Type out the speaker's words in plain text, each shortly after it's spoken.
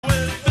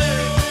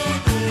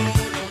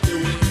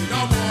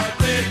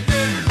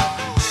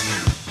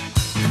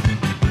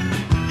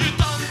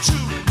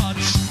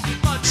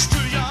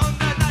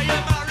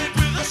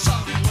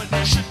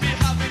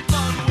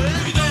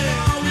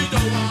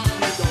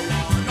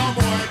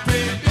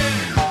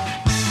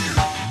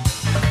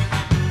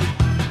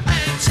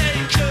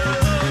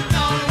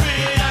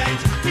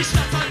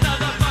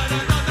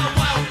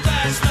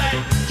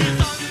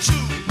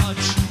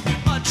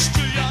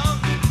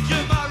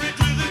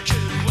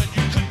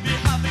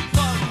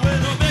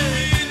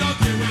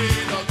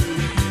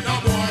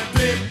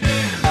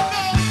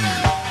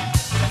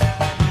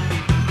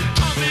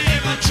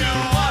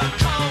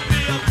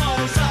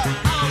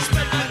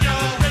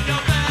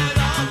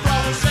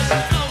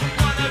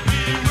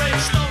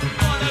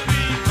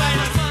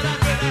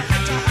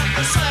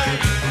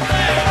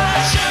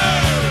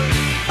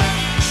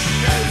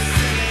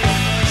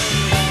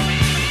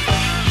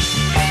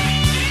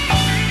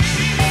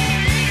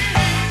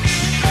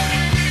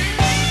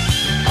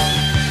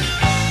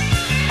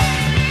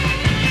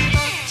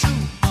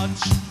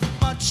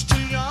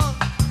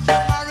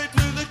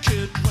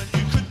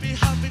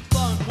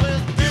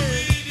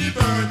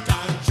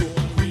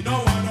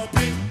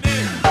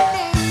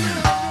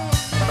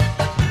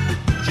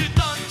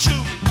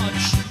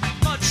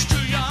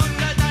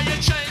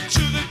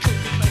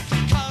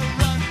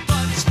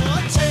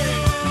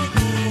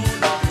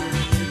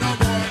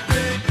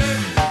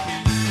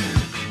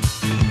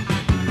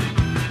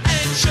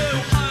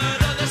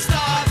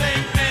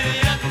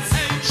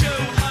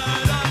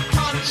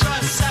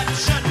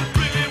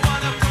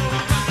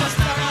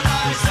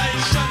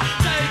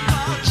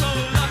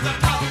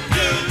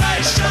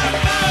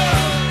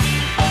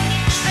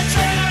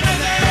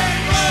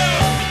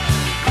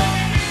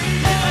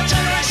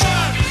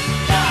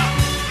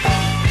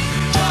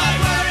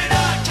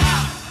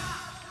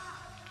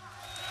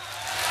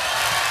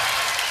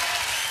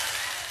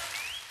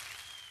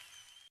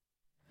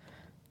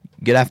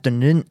Good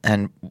afternoon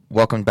and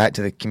welcome back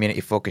to the Community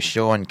Focus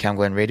Show on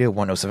Camglen Radio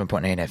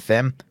 107.9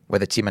 FM, where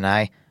the team and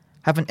I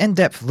have an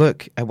in-depth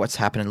look at what's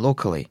happening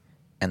locally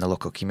in the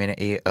local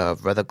community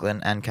of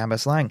Rutherglen and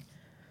Cambuslang.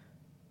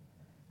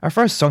 Our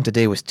first song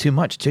today was Too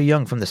Much, Too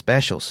Young from the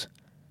Specials.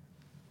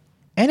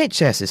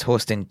 NHS is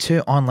hosting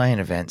 2 online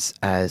events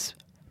as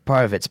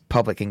part of its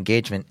public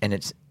engagement in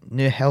its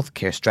new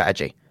healthcare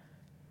strategy.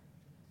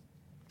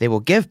 They will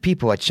give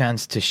people a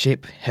chance to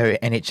shape how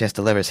NHS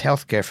delivers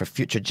healthcare for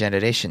future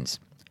generations.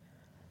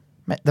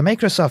 The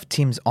Microsoft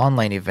Teams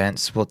online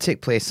events will take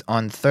place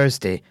on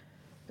Thursday,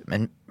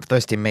 May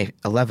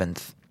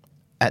 11th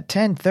at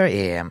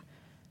 10:30am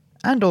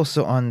and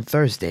also on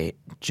Thursday,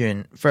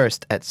 June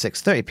 1st at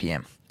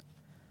 6:30pm.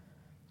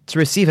 To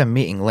receive a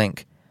meeting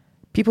link,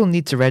 people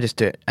need to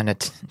register and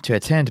to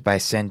attend by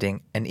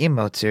sending an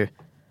email to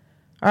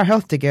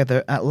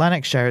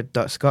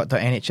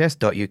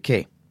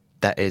ourhealthtogether@lanarkshire.scot.nhs.uk.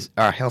 That is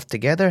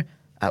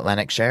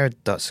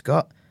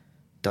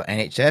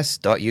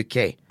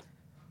ourhealthtogether@lanarkshire.scot.nhs.uk,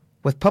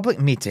 with public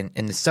meeting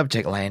in the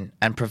subject line,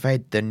 and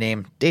provide their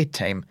name, date,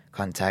 time,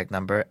 contact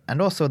number,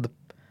 and also the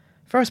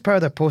first part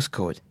of their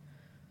postcode.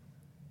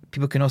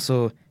 People can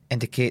also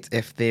indicate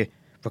if they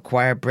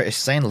require British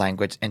Sign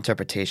Language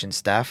interpretation.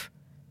 Staff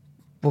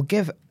will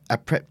give a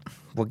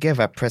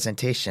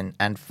presentation,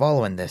 and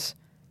following this,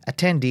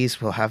 attendees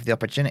will have the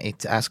opportunity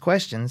to ask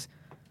questions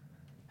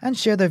and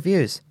share their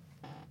views.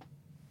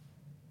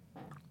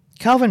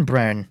 Calvin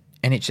Brown,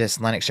 NHS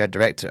Lanarkshire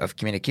Director of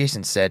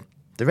Communications, said,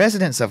 "The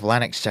residents of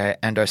Lanarkshire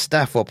and our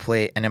staff will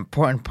play an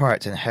important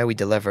part in how we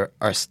deliver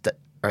our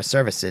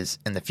services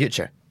in the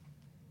future."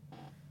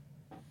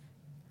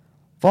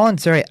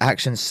 Voluntary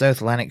Action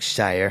South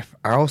Lanarkshire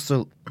are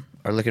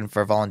looking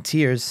for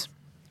volunteers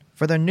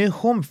for their new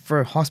home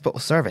for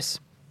hospital service.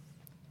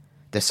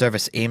 The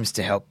service aims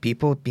to help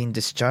people being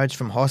discharged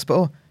from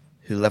hospital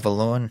who live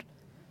alone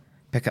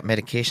pick up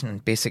medication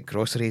and basic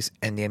groceries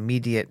in the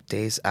immediate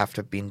days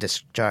after being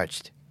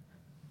discharged.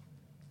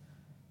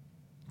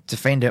 To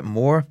find out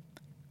more,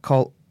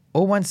 call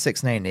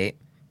 01698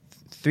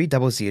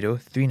 300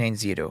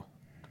 390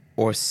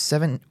 or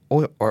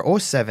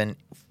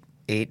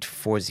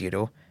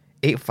 07840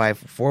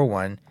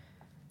 8541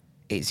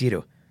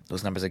 80.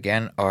 Those numbers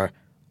again are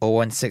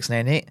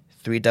 01698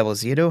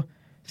 300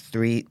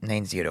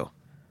 390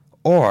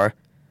 or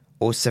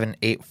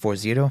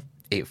 07840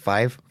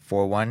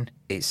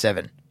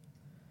 854187.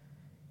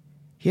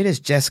 Here is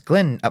Jess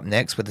Glynn up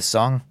next with the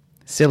song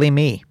Silly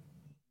Me.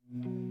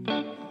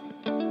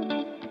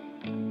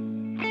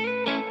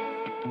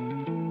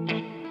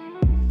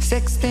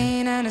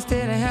 16 and I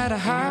still had a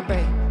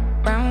heartbreak.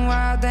 Round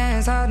wild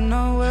dance, hard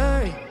no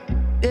worry.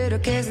 Little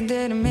kiss and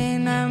didn't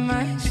mean that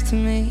much to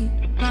me.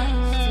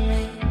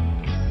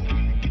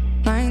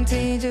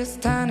 19, just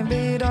a tiny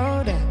bit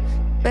older.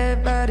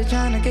 Bad body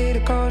trying to get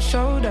a cold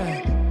shoulder.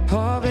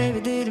 Poor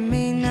baby didn't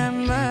mean that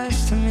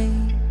much to me.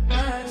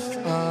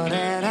 All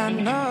that I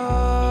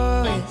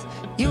know is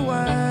you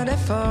weren't there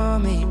for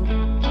me,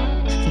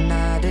 and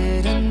I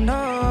didn't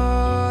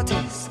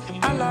notice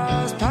I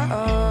lost part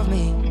of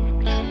me.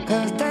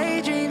 'Cause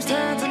daydreams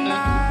turn to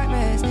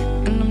nightmares,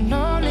 and I'm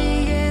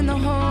lonely in the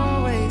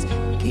hallways.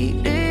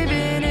 Keep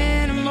living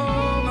in a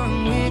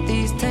moment with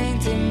these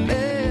tainted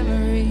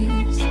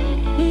memories.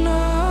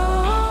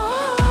 No,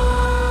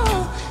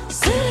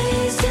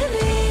 silly,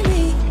 silly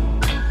me.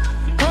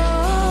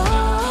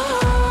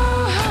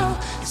 Oh, how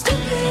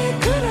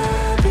stupid could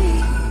I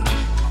be?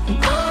 And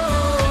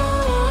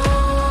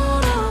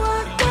oh,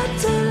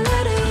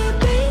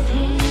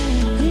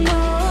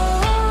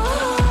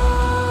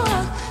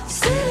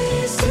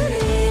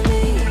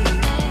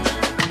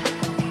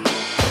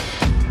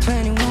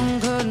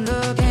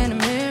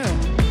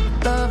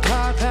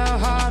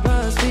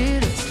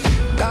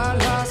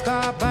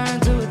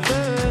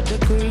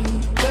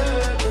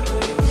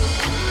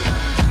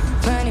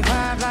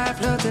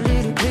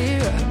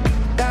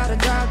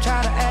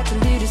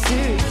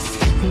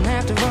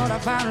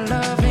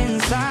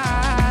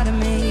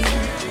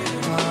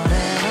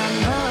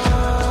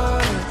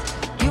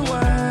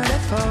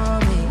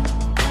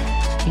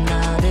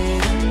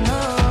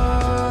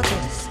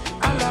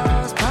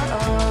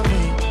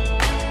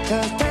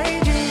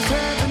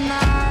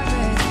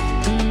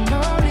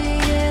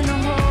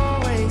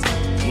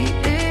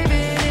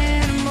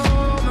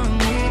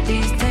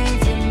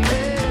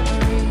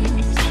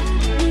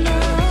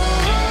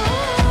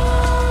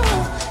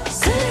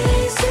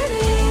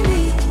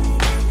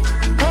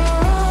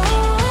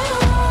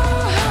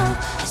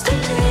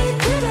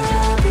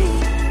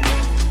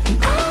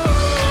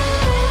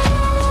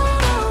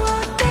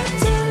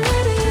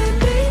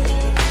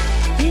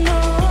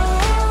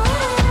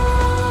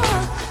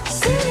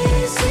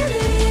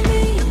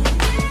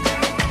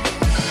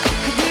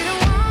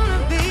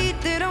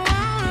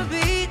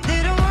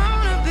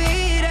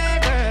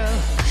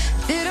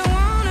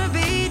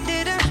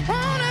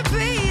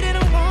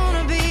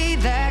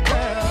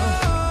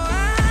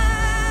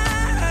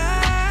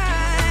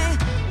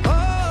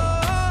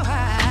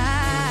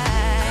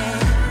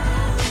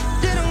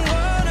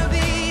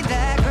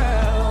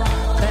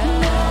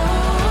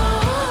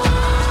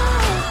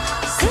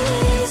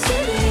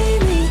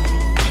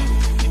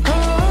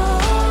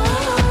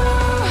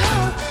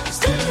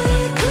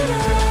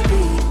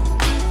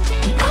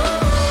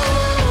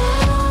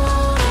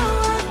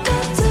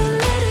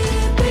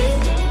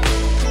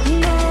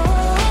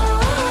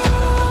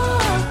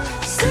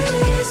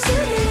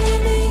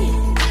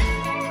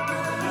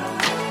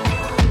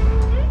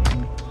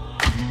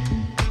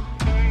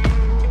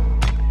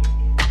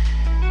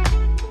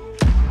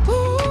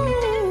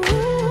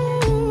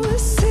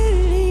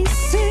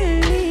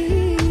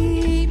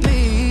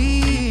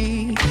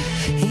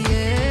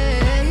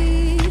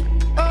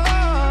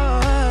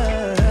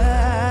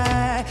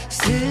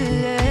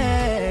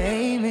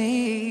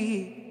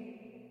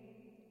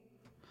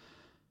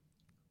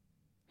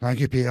 Thank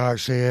you, Peter.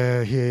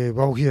 Actually, hey,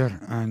 Will here,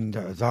 and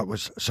that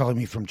was Silly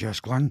Me from Jess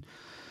Glynn.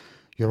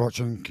 You're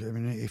watching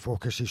Community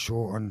Focus's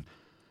show on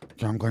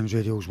Cam Glenn's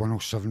Radio's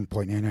 107.9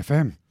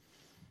 FM.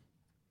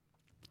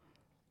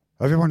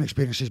 Everyone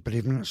experiences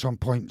bereavement at some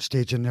point,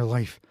 stage in their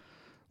life,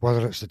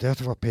 whether it's the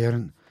death of a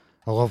parent,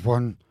 a loved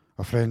one,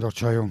 a friend or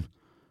child.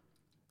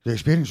 The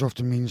experience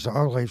often means that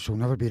our lives will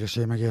never be the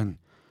same again.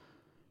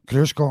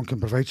 Career Scotland can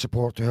provide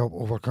support to help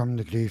overcome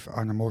the grief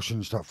and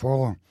emotions that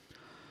follow.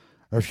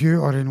 If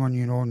you or anyone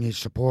you know needs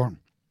support,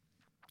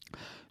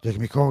 they can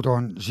be called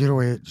on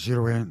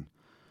 0808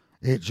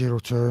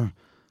 802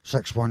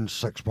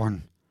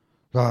 6161.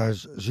 That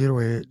is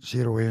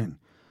 0808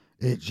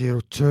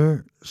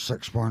 802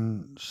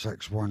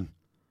 6161.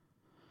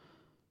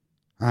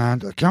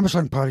 And at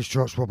Cambuslang Parish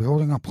Church will be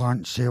holding a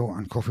plant sale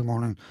and coffee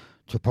morning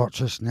to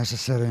purchase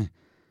necessary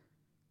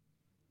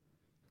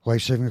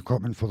life-saving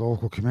equipment for the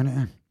local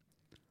community.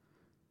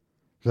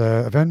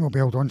 The event will be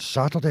held on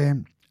Saturday,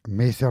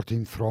 May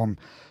 13th from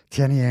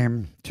 10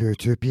 a.m. to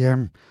 2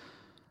 p.m.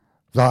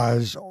 That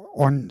is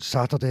on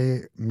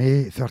Saturday,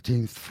 May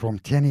 13th from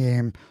 10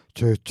 a.m.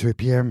 to 2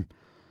 p.m.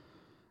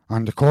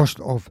 And the cost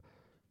of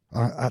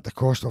at the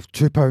cost of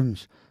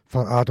 £2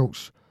 for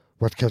adults,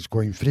 with kids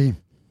going free.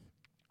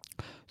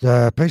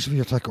 The price of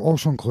your ticket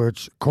also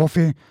includes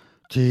coffee,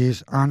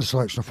 teas and a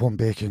selection of home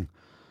baking.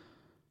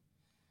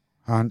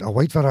 And a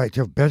wide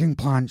variety of bedding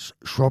plants,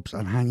 shrubs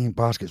and hanging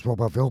baskets will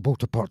be available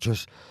to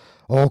purchase,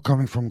 all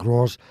coming from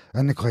growers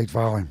in the Clyde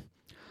Valley.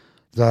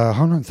 The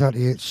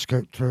 138th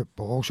Scout Troop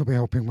will also be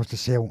helping with the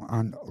sale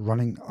and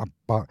running a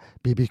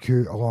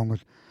BBQ along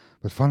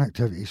with fun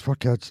activities for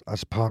kids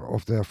as part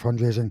of their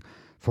fundraising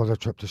for their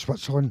trip to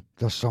Switzerland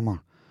this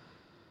summer.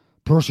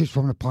 Proceeds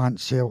from the plant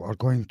sale are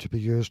going to be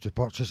used to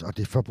purchase a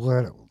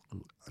defibrillator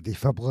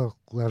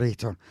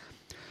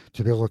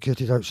to be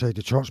located outside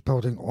the church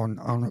building on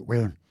Arnott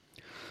Way.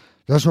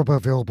 This will be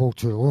available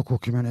to the local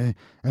community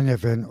in the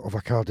event of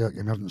a cardiac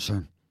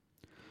emergency.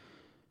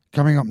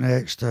 Coming up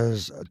next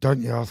is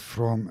Down to Earth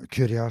from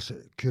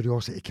Curiosity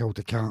Killed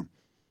the Cat.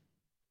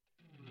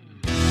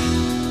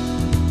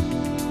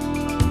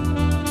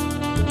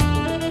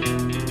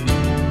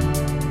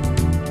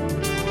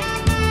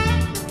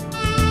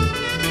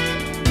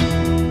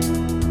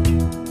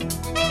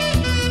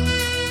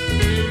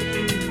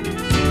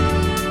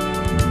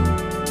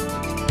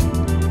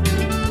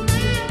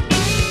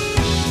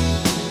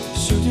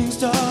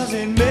 Stars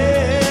in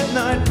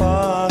midnight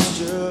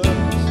postures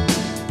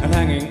and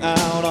hanging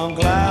out on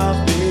clouds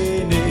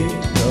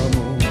beneath the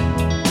moon,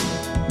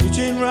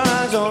 reaching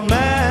rides on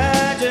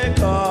magic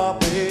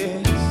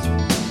carpets.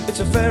 It's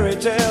a fairy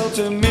tale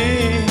to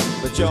me,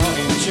 but you're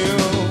in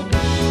tune.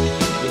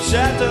 You're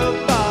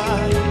shattered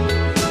by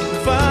the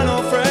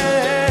final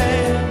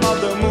frame of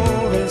the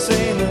moving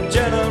scene that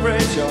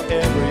generates your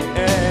every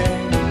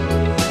aim.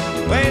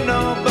 You ain't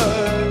no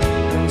bird,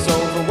 and so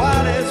for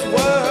what it's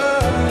worth,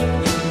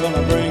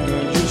 gonna bring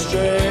you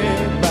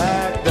straight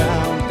back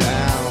down,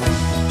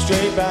 down,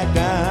 straight back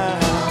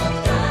down,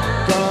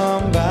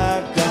 come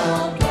back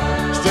down,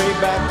 straight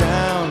back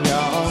down,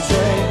 y'all,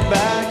 straight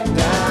back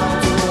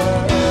down to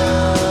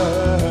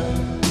earth.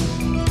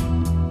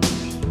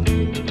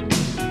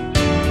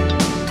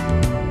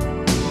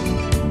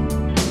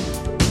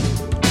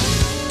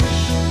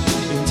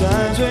 In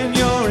times when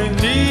you're in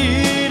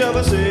need of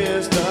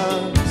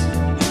assistance,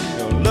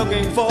 you're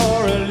looking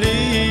for a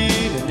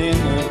lead and in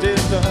the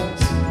distance,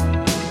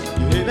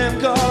 hear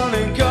them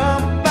calling,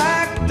 come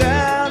back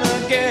down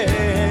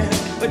again.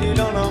 But you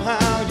don't know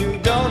how, you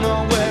don't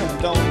know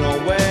where, don't know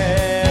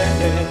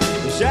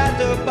when. You're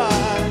shattered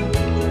by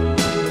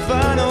the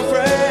final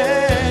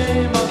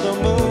frame of the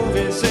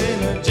movie scene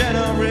that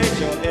generates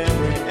your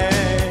every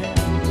aim.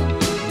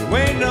 You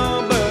ain't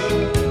no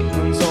bird,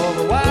 and so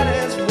for what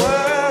it's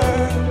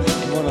worth,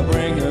 I'm gonna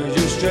bring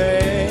you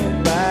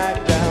straight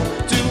back down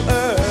to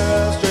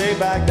earth, straight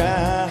back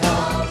down,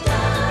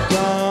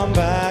 come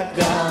back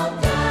down,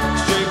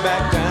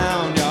 back down.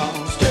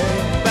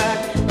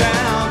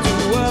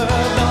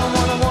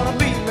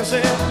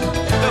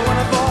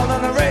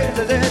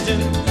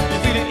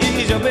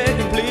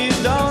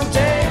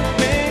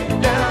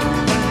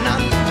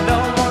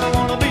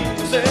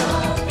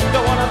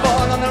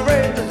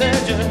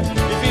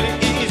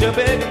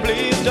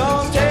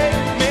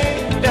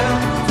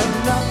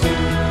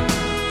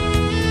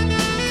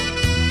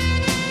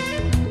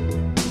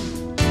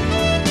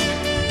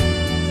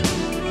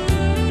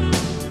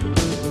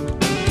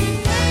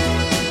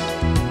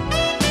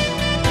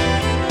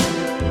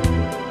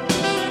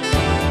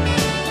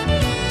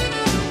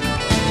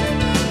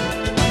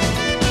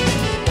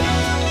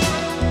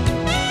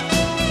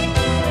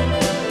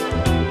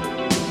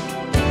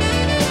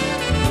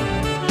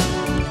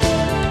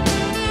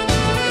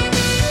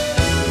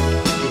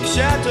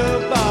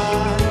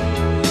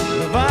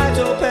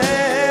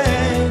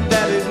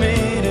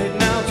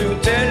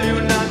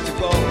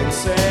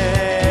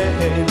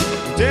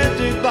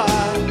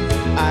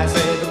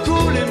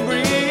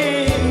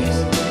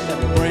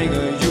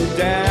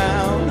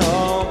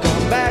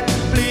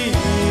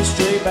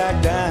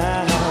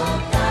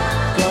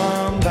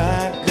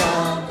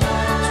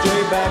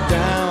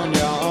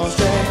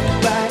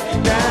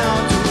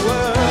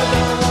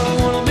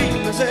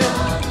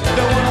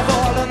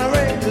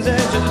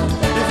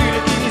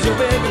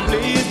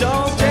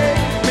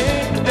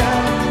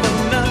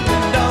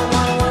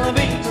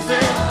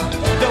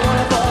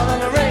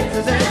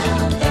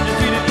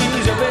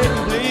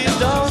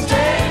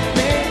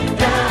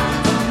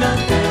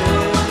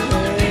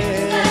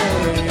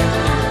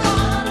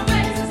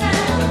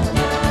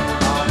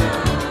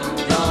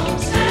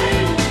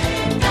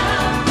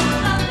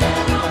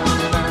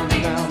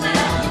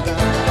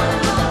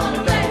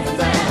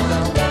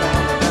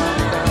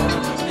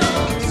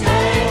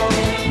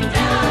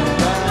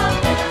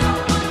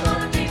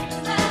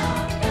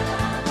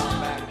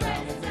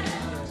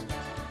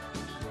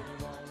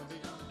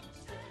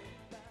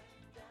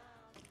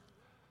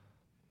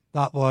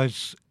 That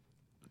was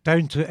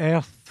Down to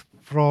Earth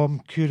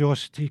from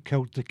Curiosity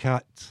Killed the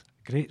Cat.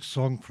 Great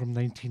song from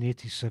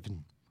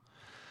 1987.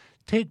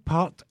 Take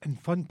part in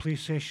fun play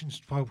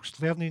sessions whilst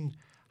learning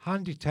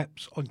handy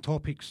tips on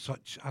topics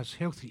such as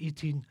healthy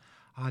eating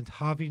and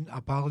having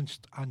a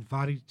balanced and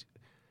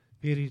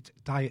varied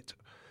diet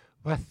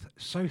with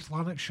South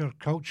Lanarkshire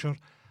culture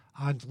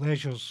and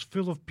leisures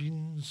full of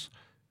beans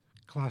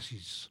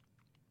classes.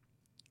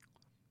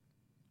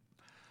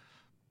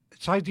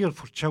 It's ideal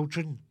for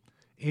children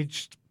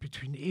aged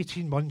between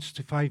 18 months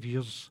to 5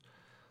 years.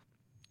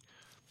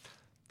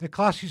 The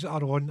classes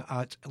are on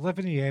at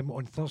 11 a.m.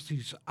 on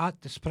Thursdays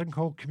at the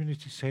Springhall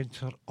Community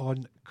Centre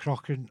on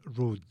Crochan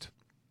Road.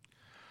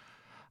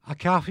 A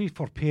cafe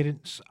for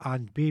parents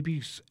and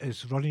babies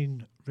is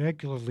running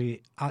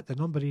regularly at the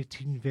number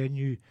 18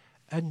 venue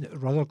in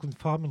Rutherglen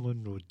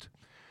Farmland Road.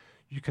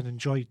 You can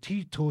enjoy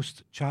tea,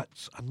 toast,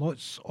 chats and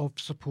lots of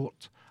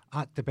support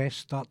at the Best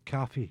Start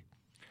Cafe.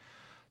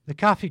 The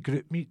cafe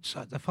group meets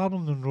at the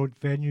Farmland Road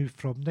venue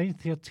from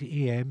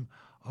 9:30 a.m.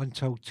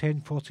 until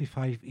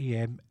 10:45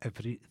 a.m.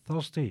 every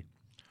Thursday.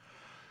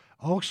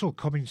 Also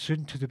coming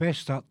soon to the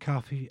Best Start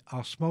Cafe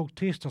are small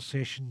taster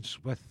sessions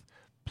with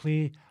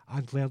play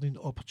and learning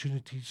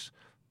opportunities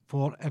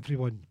for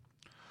everyone.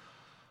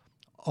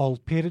 All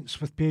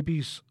parents with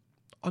babies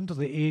under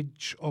the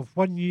age of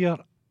 1 year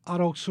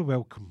are also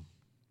welcome.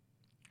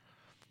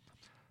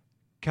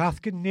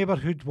 Cathkin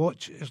Neighbourhood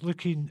Watch is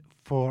looking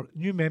for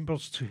new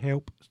members to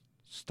help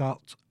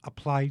start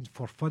applying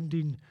for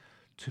funding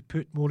to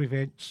put more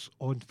events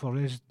on for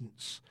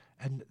residents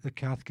in the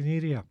Cathkin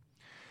area.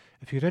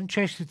 If you're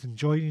interested in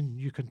joining,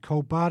 you can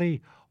call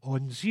Barry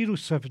on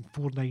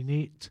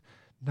 07498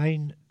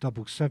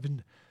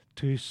 977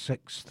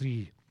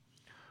 263.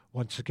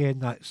 Once again,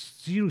 that's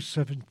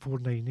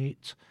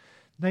 07498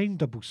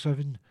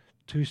 977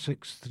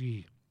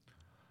 263.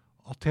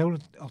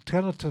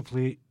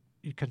 Alternatively,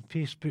 you can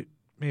Facebook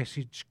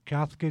message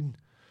Cathkin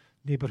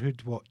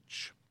Neighbourhood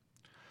Watch.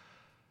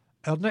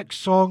 Our next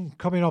song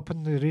coming up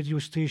on the radio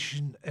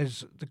station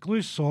is the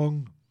Glue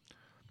song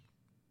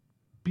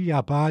Be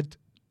A Bad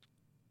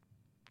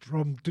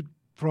from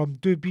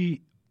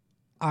Doobie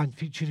and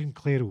featuring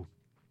Clairo.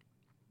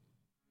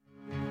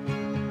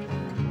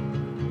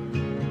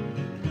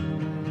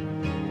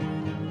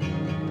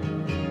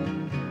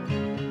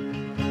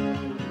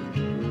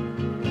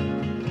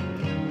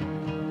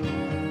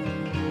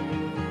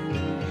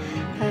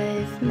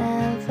 I've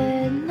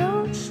never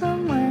known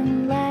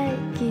someone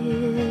like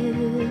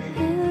you,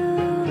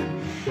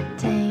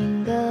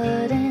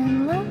 tangled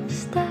in love,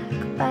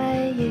 stuck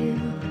by you,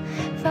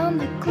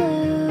 found the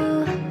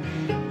glue.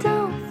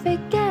 Don't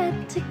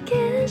forget to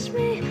kiss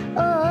me,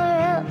 or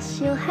else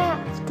you'll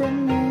have to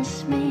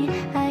miss me.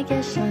 I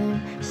guess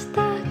I'm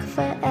stuck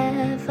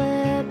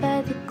forever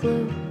by the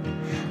glue.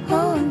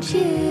 Won't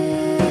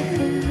you?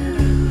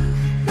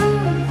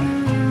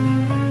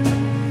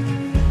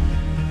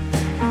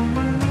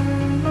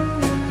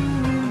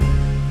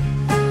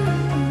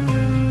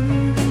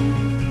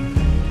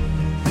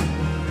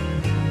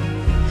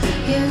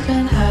 You've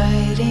been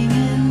hiding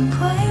in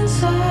plain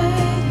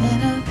sight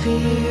and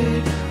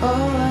appeared.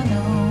 Oh, I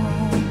know.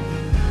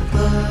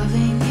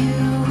 Loving you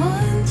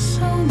once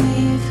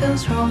only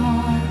feels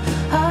wrong.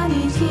 I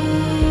need you.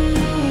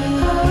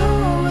 I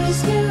always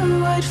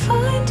knew I'd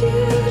find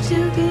you. To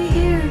be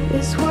here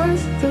is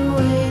worth the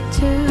wait.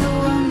 Too.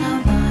 I'm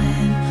not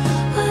lying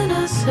when I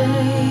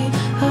say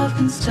I've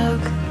been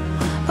stuck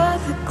by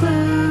the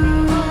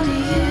glue. To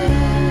you.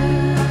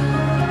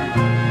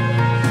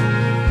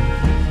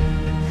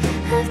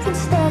 I've been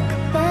stuck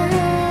by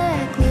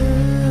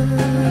glue.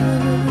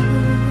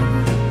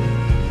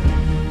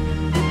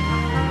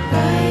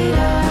 Right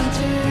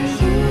after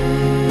you.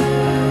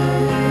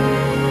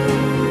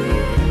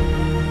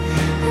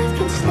 I've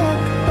been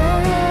stuck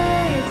by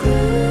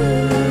glue.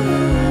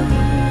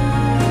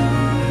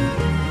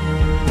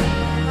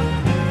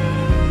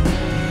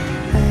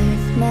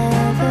 I've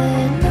never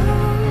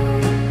known.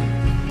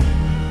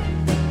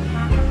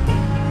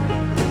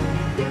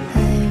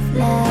 I've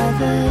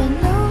never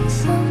known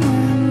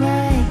someone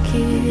like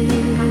you.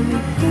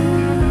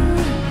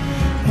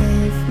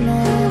 I've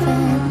never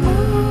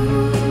known.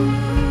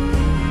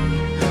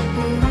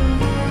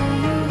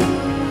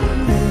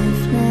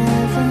 I've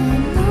never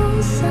known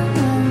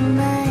someone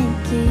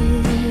like you.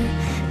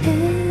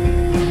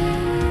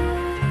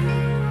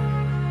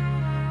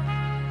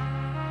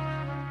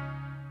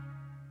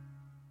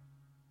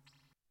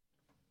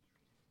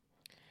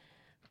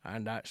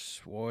 And that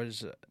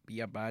was Be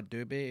A Bad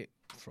Doobie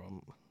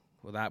from,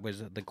 well, that was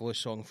the Glue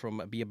song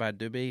from Be A Bad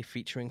Doobie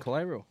featuring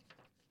Clairo.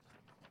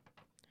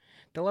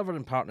 Delivered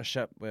in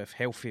partnership with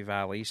Healthy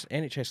Valleys,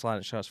 NHS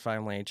Lanarkshire's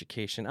Family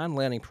Education and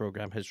Learning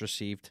Programme has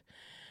received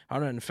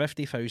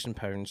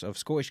 £150,000 of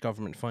Scottish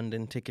Government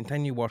funding to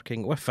continue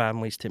working with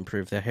families to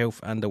improve their health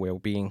and their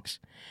well-beings.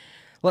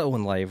 Little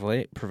and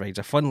Lively provides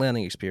a fun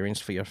learning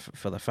experience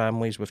for the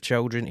families with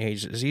children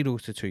aged 0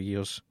 to 2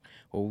 years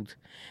old,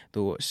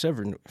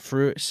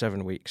 through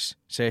 7 weeks.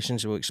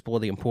 Sessions will explore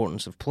the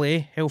importance of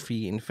play, healthy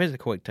eating,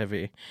 physical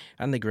activity,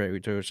 and the great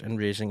outdoors in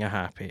raising a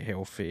happy,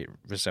 healthy,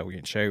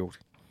 resilient child.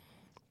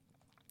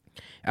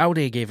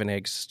 Aldi gave an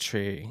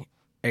extra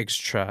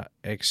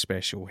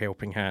special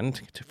helping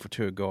hand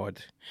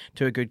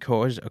to a good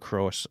cause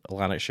across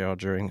Lanarkshire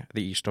during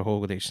the Easter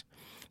holidays.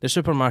 The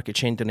supermarket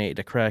chain donated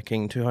a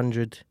cracking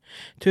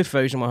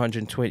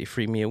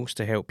 2,123 meals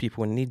to help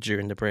people in need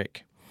during the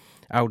break.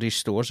 Aldi's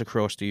stores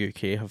across the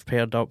UK have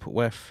paired up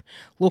with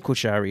local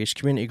charities,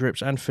 community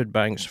groups and food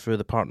banks through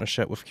the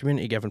partnership with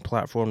Community Giving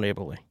Platform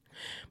Neighbourly.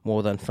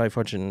 More than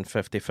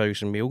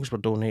 550,000 meals were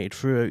donated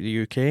throughout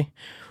the UK,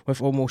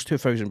 with almost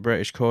 2,000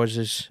 British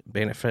causes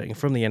benefiting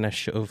from the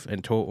initiative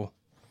in total.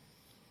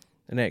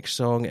 The next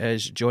song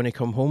is Johnny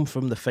Come Home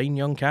from the Fine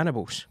Young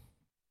Cannibals.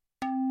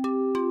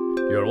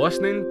 You're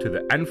listening to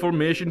the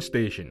Information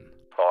Station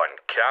on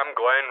Cam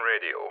Glen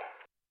Radio.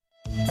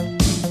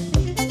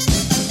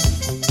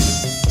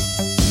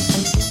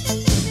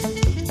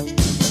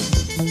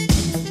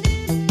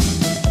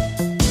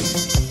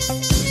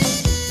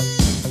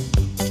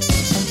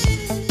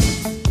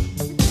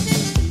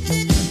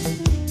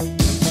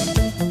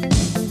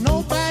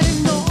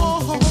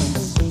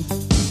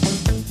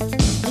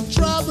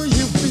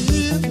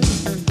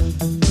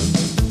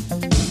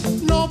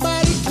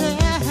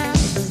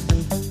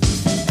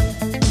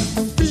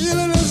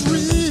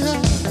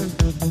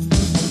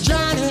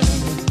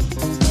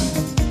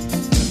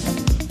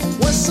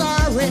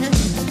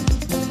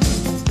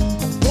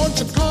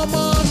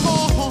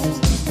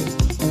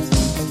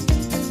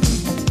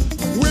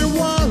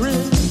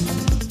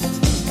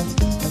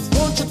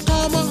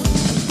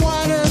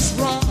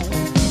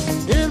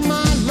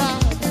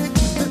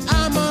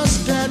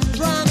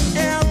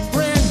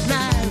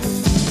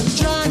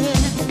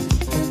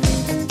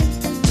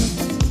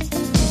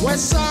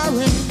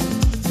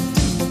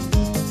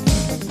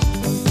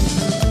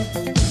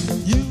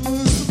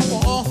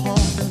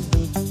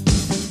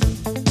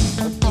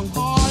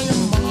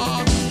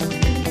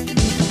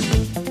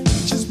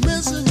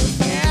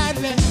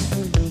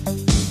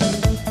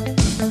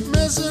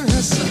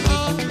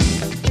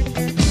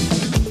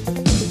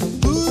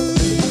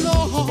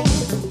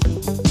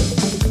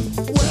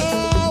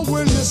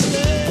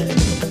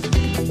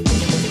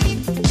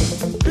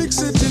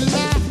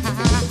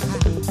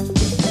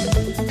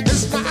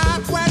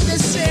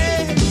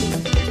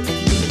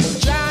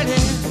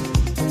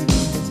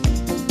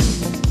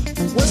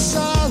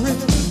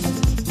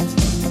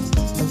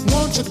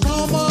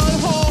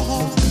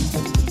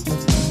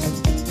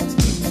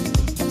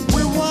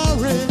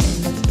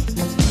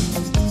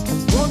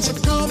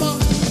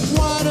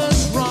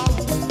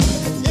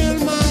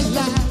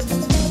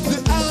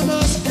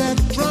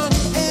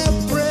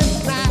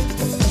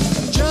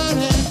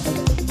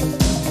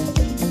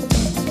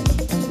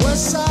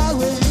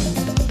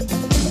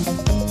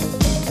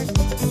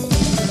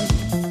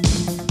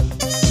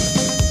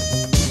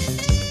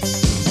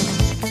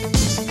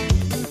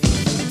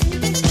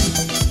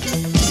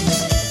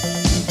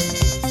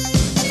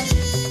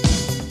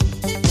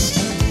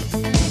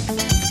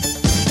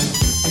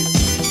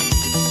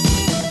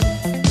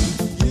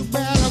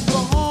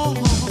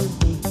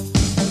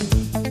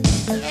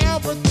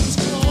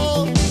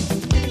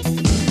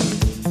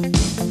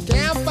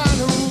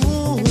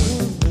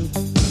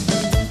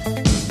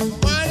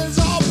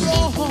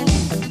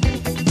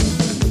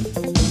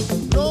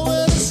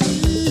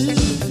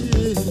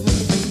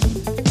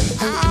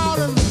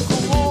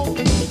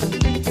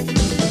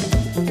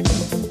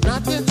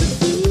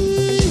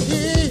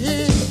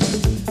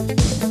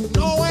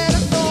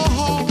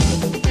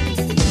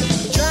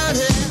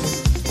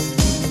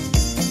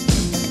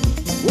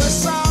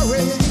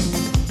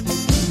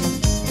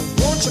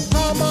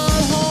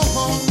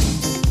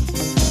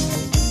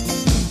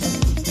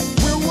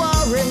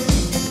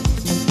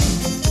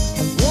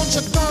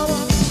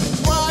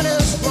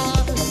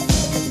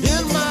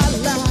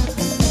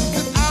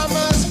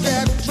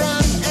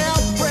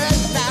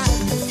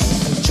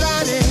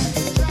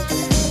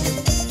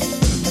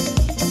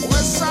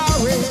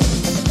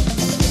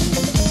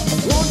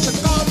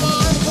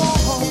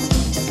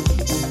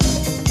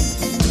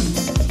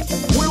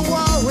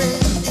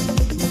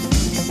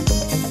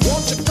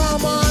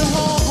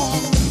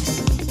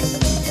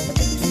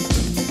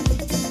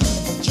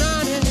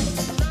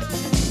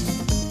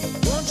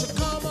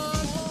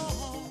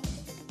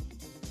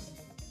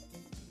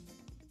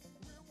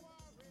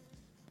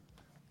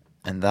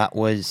 And that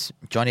was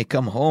Johnny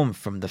Come Home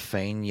from the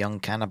Fine Young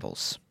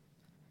Cannibals.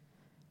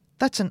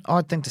 That's an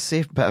odd thing to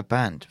say about a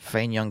band,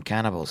 Fine Young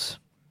Cannibals.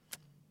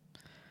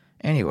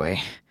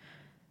 Anyway,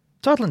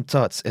 Toddlin'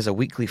 Tots is a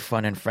weekly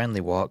fun and friendly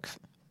walk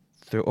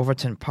through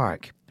Overton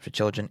Park for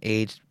children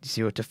aged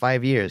 0 to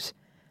 5 years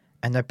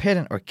and their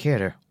parent or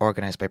carer,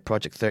 organised by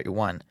Project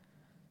 31.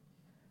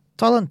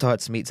 Toddlin'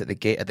 Tots meets at the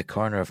gate at the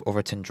corner of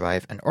Overton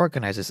Drive, and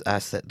organisers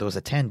ask that those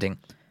attending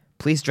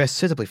please dress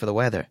suitably for the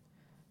weather,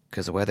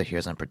 because the weather here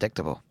is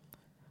unpredictable.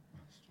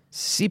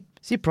 See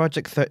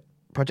Project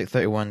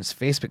 31's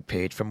Facebook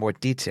page for more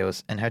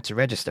details and how to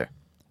register.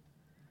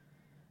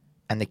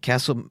 And the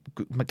Castle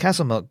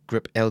Milk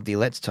group LD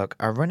Let's Talk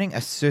are running a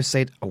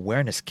suicide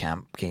awareness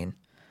campaign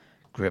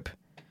group.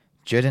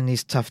 During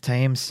these tough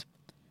times,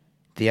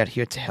 they are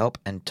here to help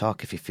and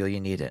talk if you feel you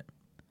need it.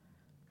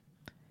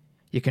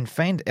 You can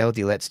find LD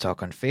Let's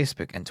Talk on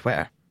Facebook and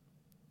Twitter.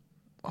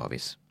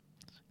 Obvious.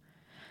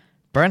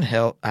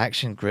 Burnhill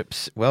Action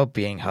Group's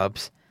Wellbeing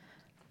Hubs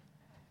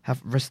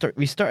have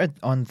restarted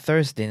on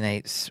Thursday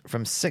nights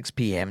from 6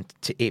 p.m.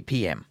 to 8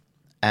 p.m.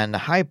 and the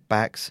High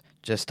Backs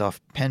just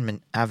off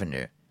Penman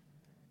Avenue.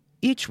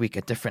 Each week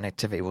a different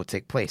activity will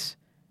take place.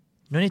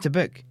 No need to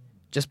book,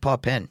 just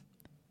pop in.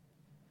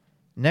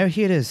 Now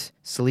here is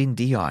Celine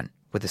Dion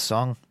with the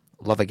song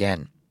Love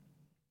Again.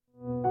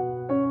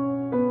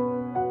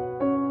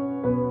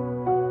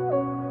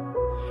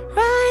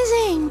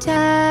 Rising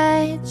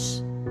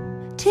tides,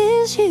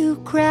 tears you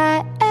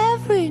cry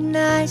every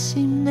night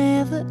seem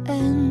never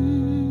end.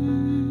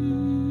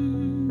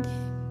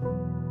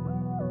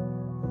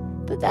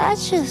 But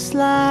that's just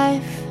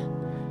life.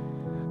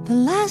 The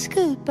last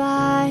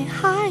goodbye,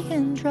 high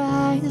and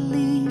dry, that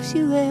leaves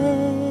you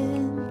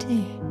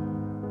empty.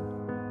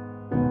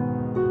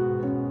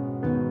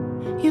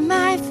 You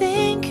might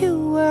think your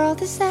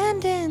world is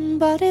ending,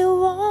 but it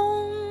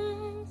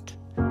won't.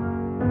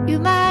 You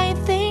might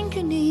think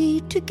you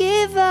need to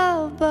give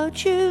up,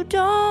 but you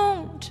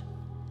don't.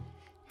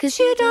 'Cause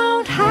you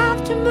don't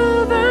have to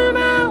move a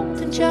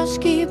mountain,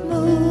 just keep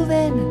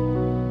moving.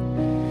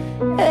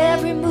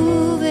 Every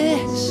move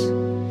is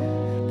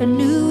a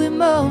new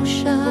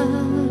emotion,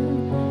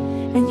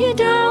 and you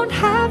don't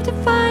have to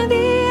find the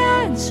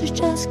answers,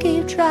 just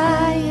keep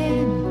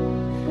trying.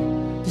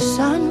 The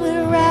sun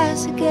will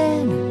rise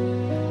again,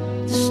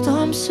 the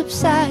storm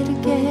subside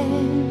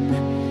again.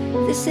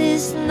 This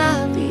is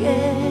not the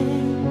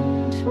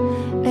end,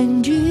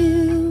 and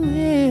you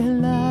will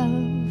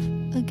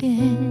love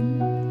again.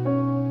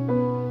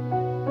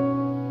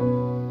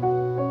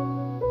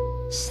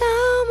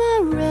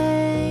 Summer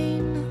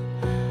rain,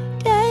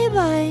 day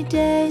by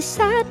day,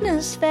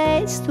 sadness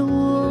fades, the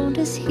wound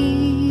is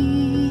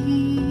healing.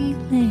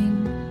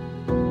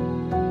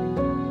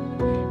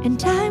 And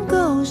time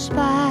goes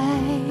by,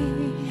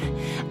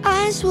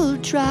 eyes will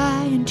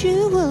dry, and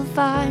you will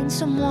find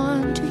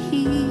someone to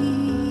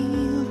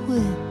heal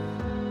with.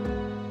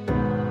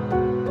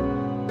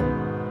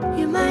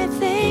 You might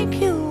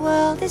think your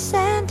world is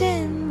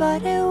ending,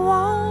 but it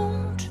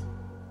won't.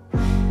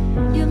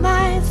 You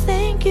might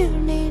think you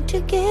need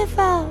to give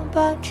up,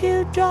 but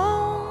you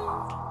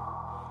don't.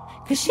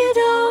 'Cause you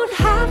don't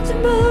have to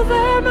move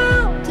a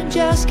mountain,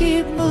 just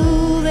keep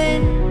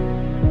moving.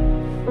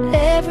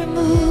 Every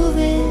move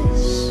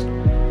is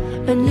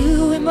a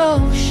new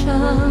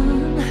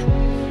emotion,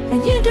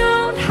 and you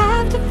don't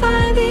have to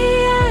find the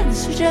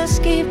answer,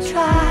 just keep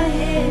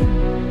trying.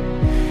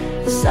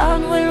 The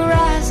sun will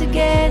rise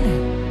again,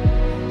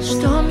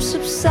 storms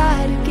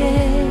subside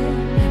again.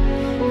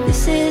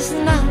 This is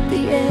not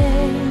the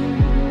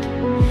end,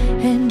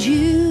 and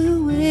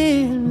you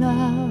will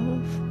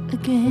love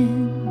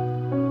again.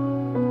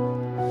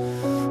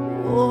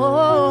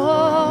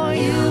 Oh,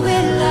 you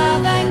will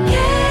love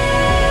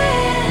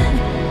again,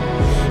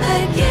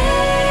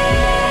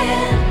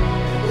 again,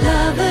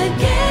 love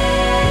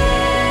again.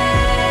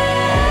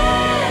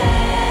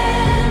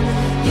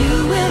 You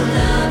will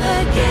love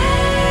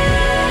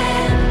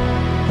again,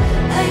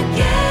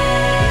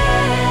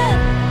 again,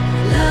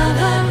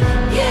 love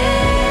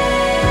again.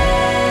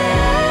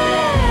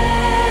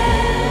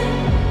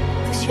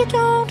 'Cause you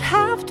don't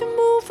have to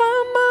move a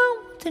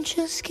mountain,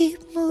 just keep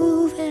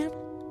moving.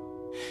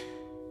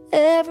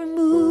 Every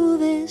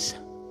move is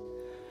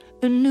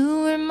a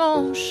new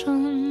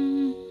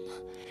emotion,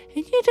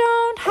 and you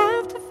don't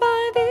have to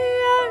find the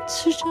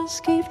answer,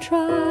 just keep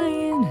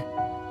trying.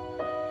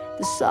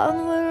 The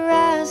sun will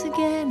rise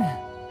again,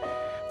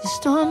 the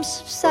storms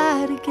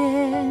subside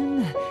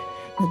again,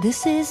 but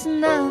this is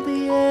not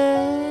the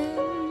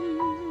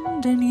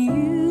end, and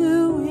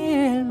you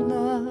will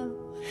love,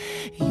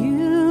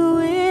 you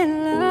will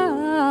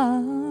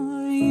love,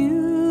 you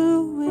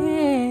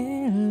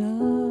will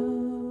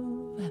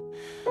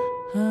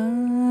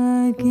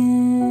love again.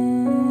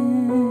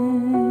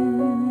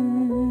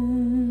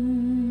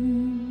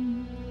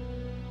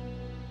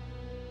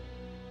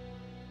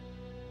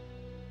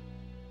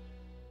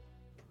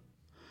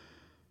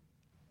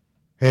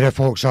 Hey there,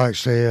 folks.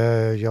 Actually,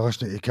 you're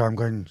listening to Cam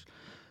Glen's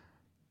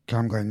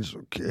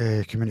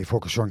community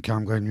focus on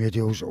Cam Glen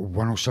Radio's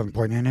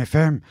 107.9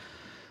 FM,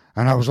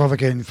 and that was Love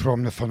Again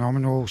from the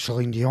phenomenal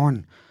Celine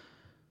Dion.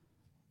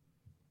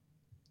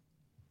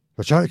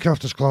 The Charity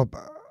Crafters Club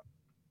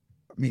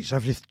meets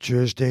every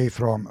Tuesday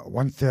from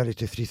 1:30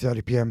 to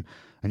 3:30 p.m.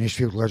 in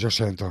Eastfield Leisure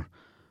Centre.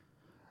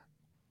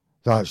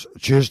 That's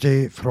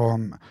Tuesday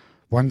from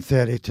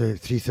 1:30 to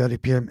 3:30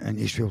 p.m. in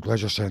Eastfield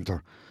Leisure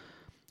Centre.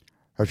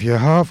 If you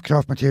have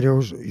craft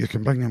materials, you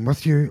can bring them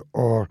with you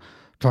or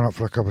turn up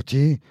for a cup of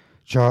tea,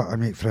 chat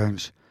and make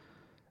friends.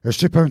 It's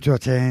 £2 to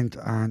attend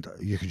and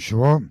you can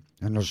show up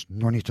and there's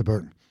no need to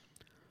book.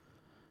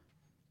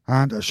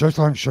 And South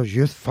Lanarkshire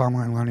Youth,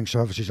 Family and Learning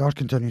Services are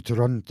continuing to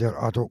run their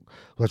adult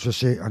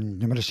literacy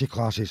and numeracy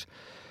classes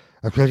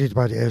accredited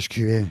by the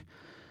SQA.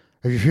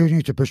 If you feel you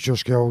need to boost your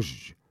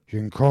skills, you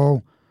can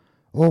call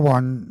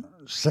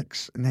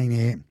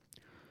 01698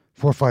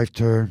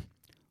 452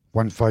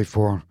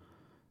 154.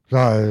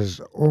 That is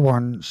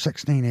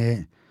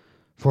 01698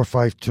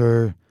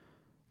 452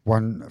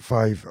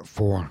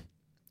 154.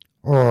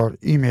 Or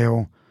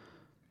email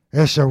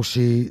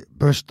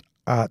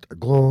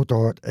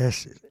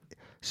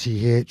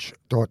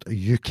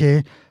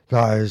slcboost@glow.sch.uk.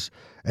 That is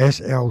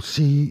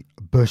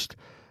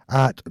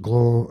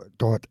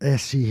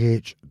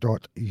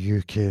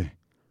slcboost@glow.sch.uk.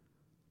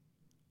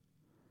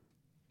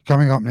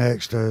 Coming up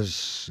next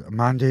is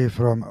Mandy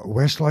from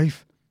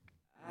Westlife.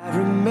 I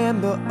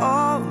remember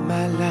all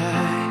my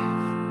life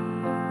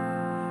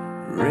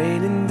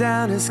raining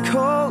down as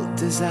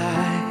cold as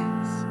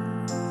ice.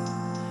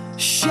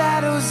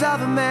 Shadows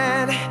of a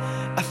man,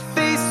 a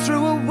face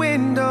through a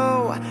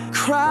window,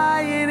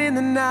 crying in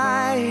the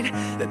night.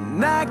 The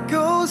night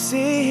goes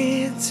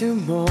into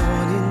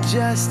morning,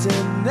 just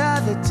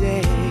another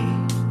day.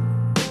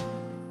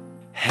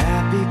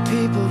 Happy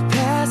people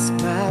pass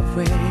my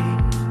way.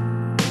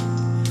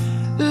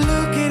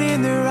 Looking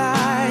in their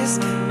eyes,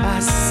 I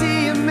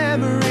see a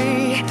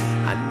memory.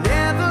 I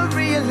never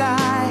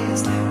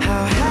realized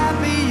how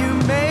happy you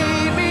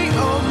made me.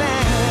 Oh,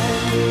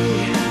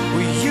 Mandy,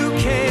 well, you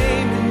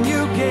came and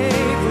you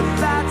gave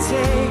without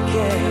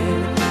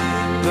taking,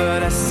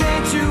 but I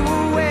sent you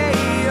away.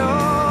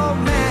 Oh,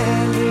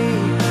 Mandy,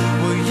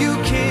 well, you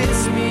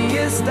kissed me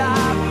and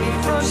stopped me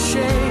from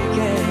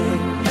shaking,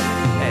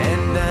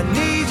 and I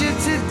need you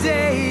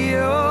today.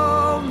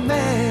 Oh,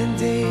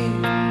 Mandy.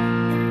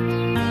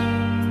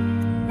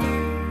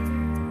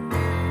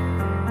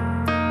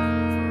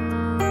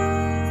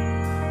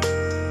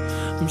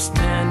 I'm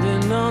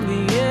standing on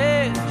the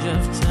edge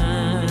of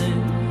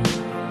time.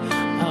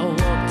 I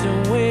walked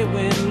away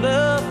when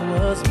love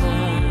was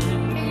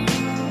mine.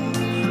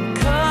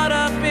 Caught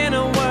up in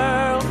a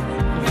world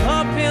of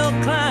uphill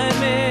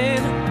climbing.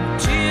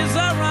 Tears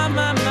are on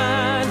my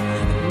mind.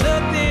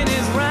 Nothing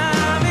is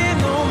rhyming.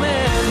 Oh,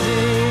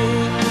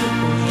 Mandy,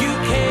 you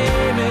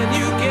came and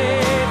you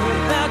gave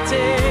without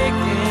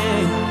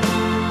taking,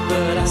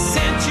 but I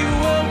sent you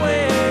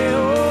away.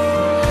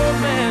 Oh,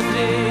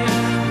 Mandy,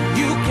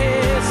 you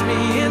kissed me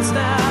and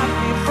stopped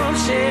me from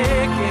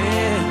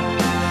shaking.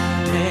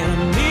 Man, I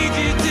need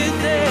you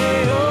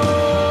today.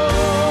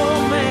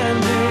 Oh,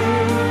 Mandy.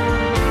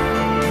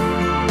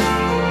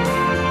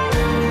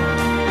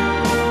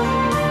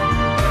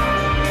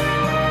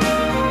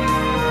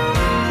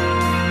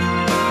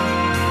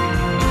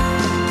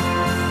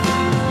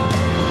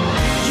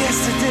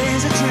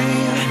 Yesterday's a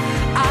dream.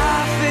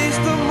 I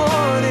faced the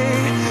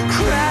morning,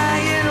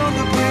 crying on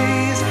the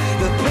breeze.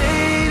 The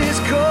pain is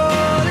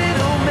cold and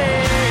oh,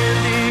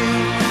 Mandy,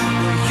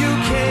 well, you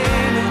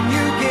came and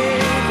you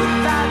gave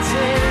without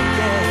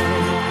taking,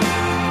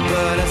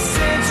 but I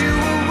sent you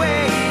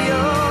away.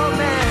 Oh,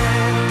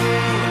 Mandy,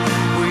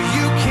 well,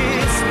 you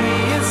kissed me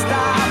and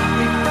stopped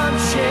me from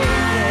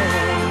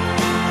shaking,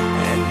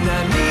 and I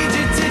need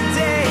you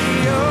today.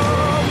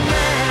 Oh,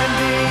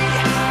 Mandy,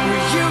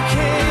 well, you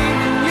came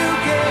and you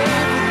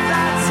gave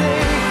without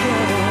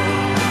taking,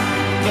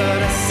 but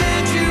I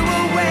sent you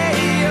away.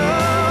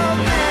 Oh,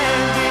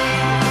 Mandy,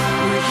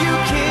 well, you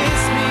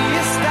kissed me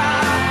and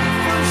stopped me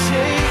from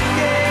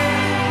shaking,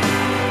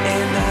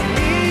 and I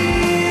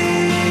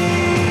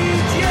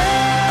need you.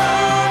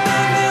 Oh,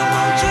 baby,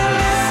 won't you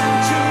listen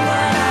to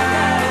what I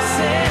gotta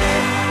say?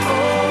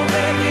 Oh,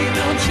 baby,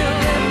 don't you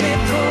let me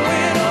throw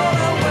it all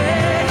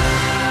away.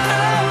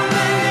 Oh,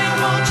 baby,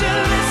 won't you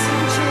listen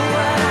to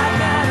what I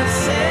gotta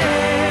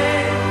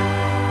say?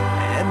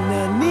 And I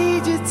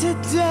need you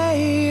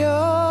today.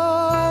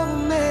 Oh,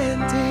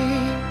 Mandy.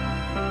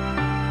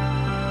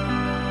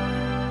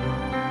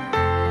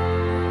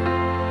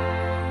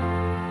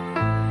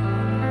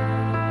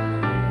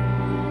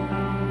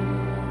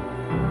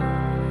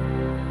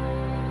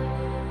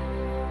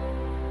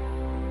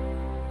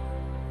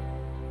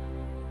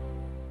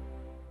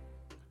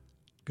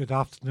 Good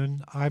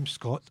afternoon, I'm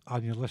Scott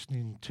and you're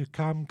listening to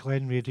Cam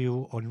Glen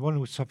Radio on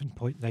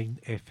 107.9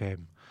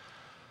 FM.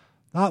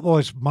 That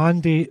was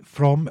Mandy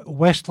from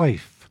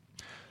Westlife.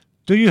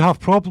 Do you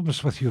have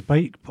problems with your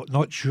bike but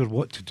not sure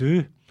what to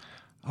do?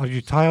 Are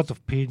you tired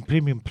of paying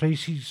premium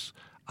prices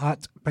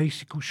at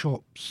bicycle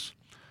shops?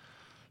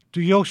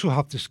 Do you also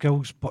have the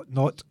skills but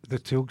not the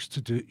tools to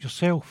do it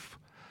yourself?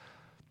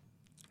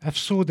 If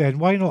so, then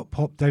why not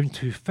pop down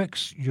to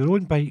Fix Your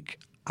Own Bike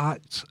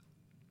at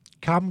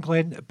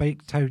Camglen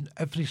Bike Town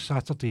every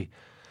Saturday.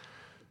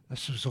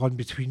 This was on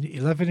between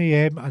 11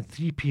 a.m. and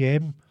 3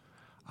 p.m.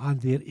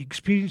 and their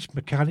experienced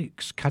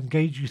mechanics can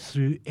guide you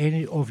through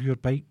any of your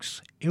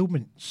bike's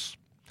ailments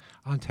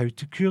and how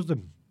to cure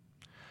them.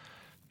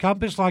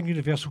 Cambuslang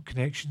Universal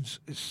Connections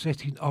is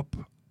setting up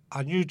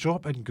a new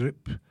drop-in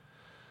group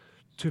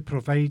to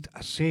provide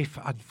a safe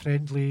and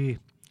friendly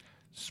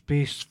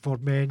space for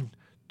men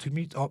to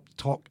meet up,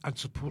 talk and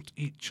support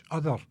each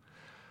other.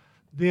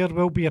 There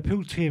will be a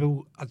pool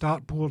table, a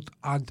dartboard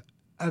and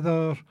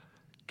other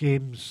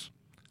games,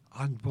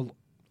 and will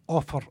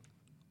offer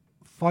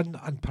fun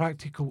and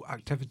practical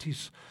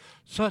activities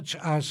such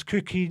as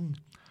cooking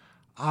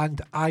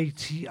and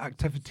IT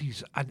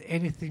activities and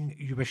anything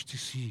you wish to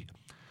see.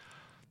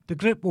 The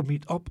group will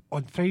meet up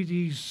on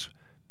Fridays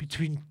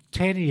between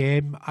 10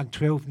 a.m. and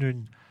 12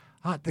 noon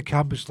at the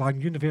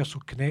Cambuslang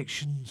Universal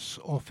Connections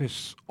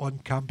office on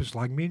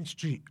Cambuslang Main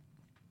Street.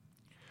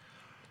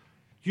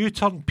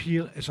 U-Turn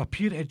Peer is a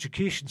peer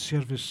education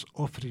service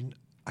offering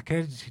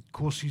accredited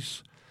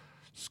courses,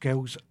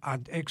 skills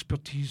and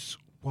expertise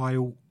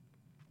while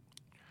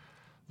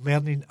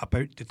learning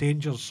about the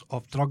dangers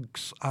of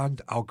drugs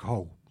and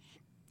alcohol.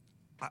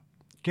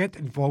 Get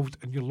involved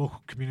in your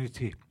local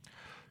community.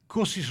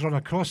 Courses run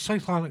across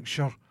South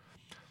Lanarkshire.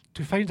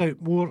 To find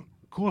out more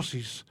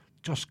courses,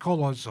 just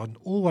call us on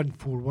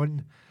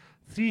 0141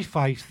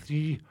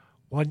 353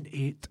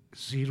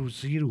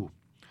 1800.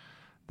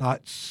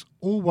 That's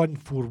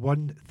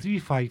 0141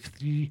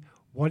 353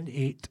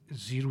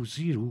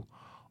 1800,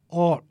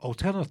 or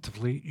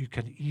alternatively you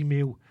can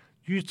email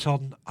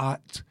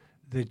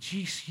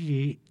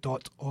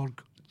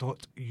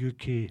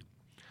uturn@thegca.org.uk.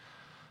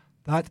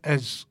 That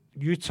is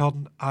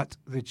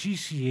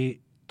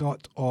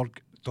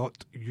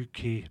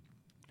uturn@thegca.org.uk,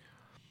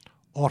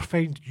 or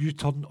find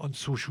U-Turn on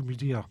social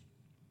media.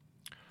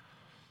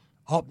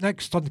 Up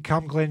next on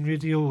Cam Glen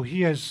Radio,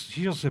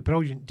 here's the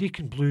brilliant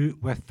Deacon Blue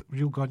with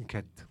Real Gun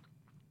Kid.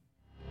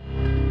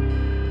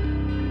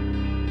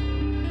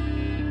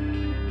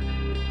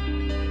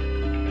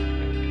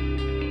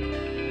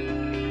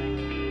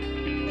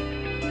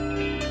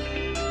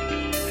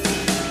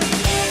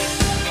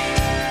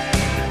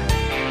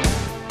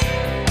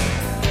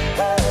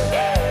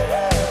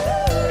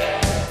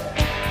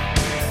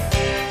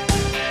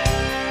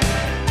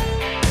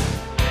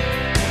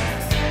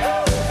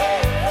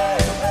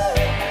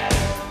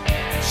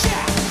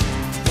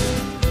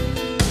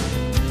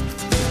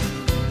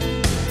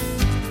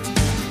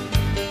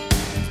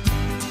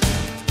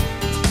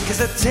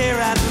 I tear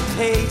out the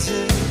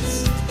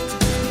pages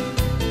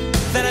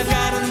that I've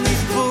got in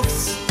these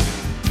books,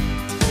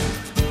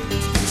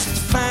 just to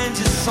find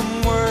just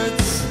some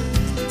words,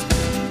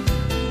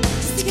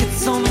 just to get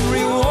some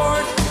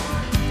reward,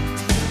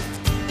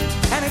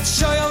 and I'd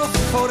show you all the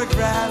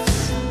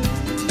photographs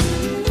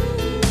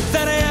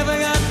that I ever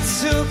got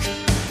took,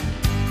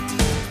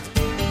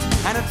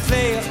 and I'd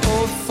play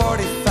old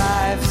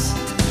 45s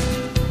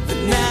that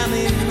now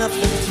mean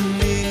nothing to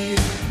me.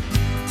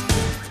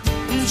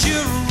 And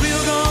you're a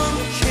real gun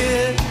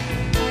kid.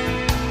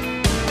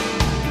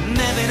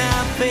 Maybe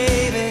not,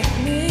 baby.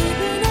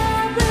 Maybe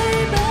not,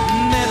 baby.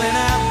 Maybe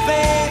not,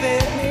 baby.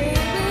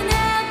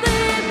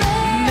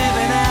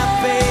 Maybe not,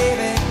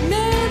 baby.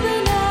 Maybe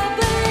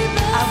not, baby.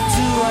 I'll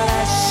do what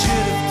I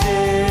should have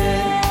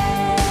did.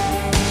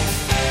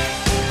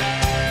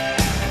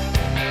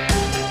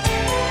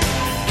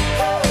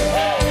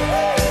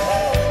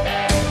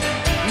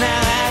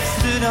 Now I've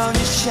stood on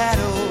your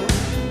shadow,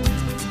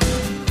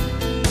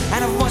 and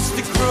I've watched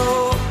it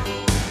grow,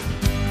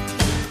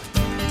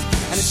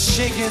 and it's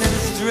shaking and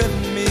it's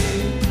driven me.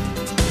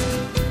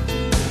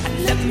 And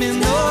let me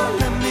know,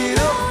 let me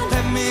know,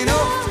 let me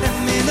know, let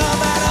me know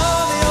about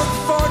all the old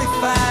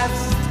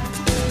 45s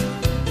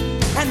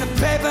and the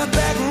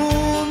paperback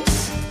rooms,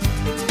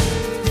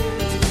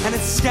 and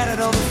it's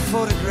scattered all the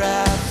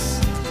photographs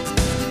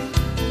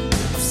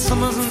of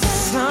summers and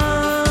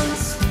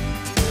suns.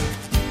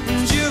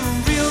 And you're a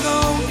real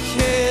old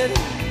kid.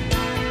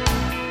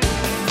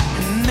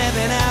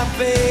 Maybe not,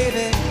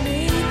 baby.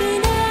 Maybe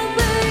not,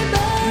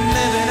 baby.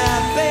 Maybe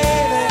not,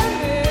 baby.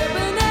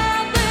 Maybe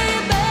not,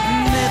 baby.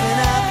 Maybe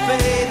not,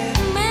 baby.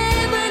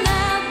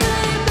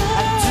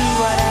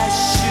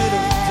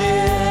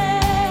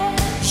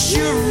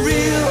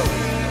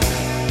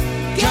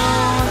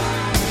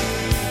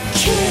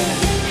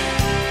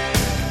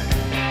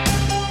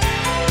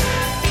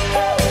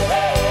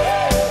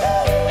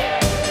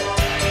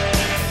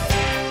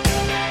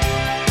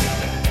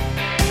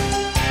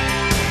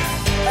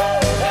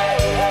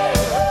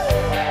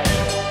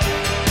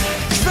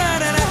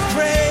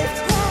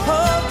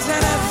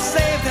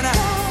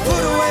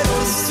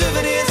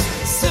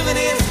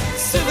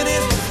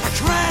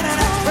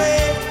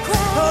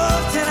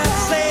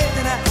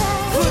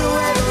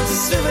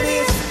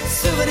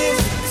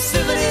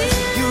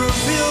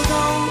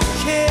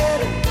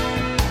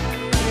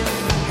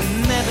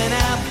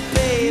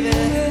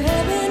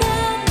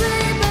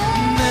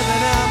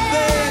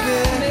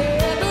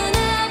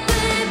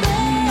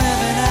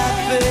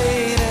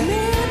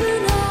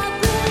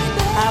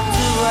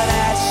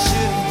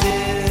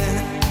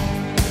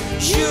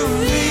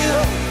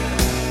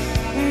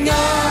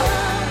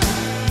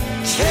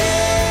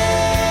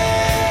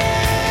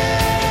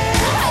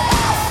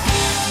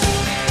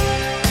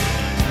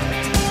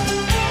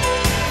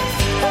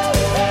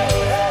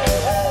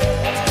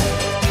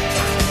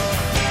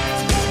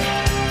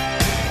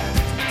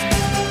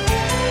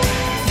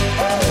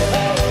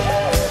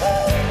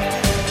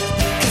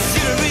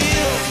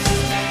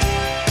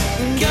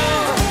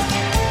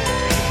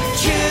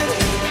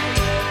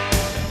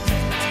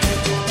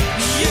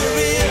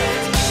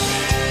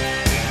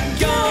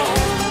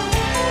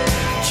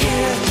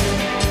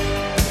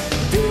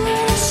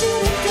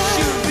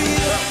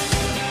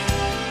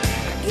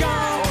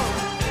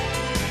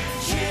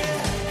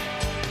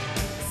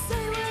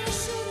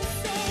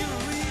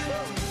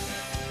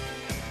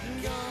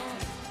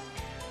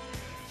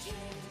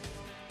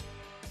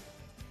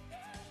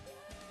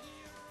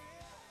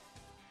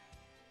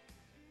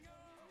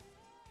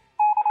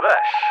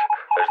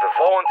 This is the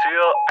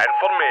Volunteer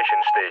Information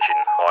Station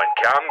on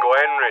Cam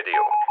Glen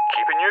Radio,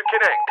 keeping you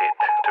connected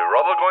to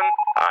Rutherglen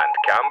and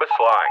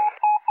Cambuslang.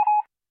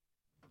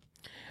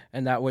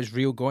 And that was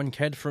Real Gone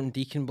Kid from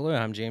Deacon Blue.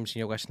 I'm James and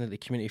you're listening to the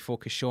Community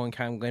Focus Show on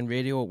Cam Glen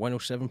Radio at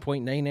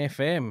 107.9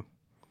 FM.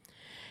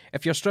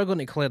 If you're struggling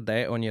to clear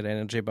debt on your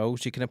energy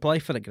bills, you can apply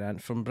for a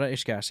grant from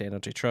British Gas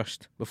Energy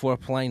Trust. Before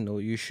applying though,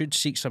 you should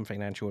seek some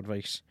financial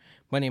advice.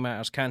 Money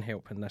Matters can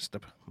help in this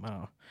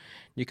matter.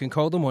 You can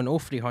call them on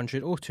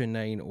 0300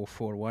 029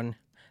 041.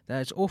 That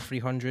is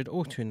 0300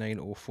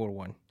 029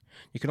 041.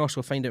 You can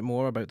also find out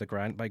more about the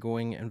grant by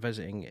going and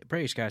visiting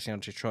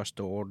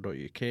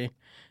britishgasenergytrust.org.uk.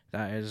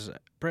 That is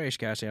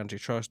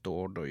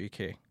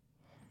britishgasenergytrust.org.uk.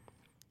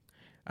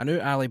 A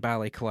new Ali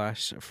Ballet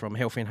class from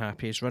Healthy and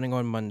Happy is running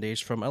on Mondays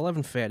from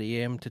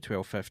 11:30am to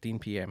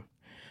 12:15pm.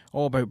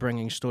 All about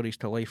bringing stories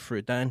to life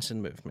through dance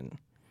and movement.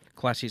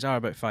 Classes are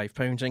about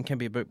 £5 and can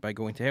be booked by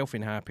going to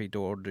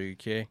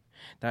healthyandhappy.org.uk.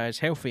 That is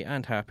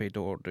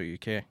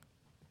healthyandhappy.org.uk.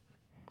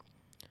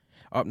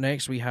 Up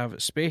next we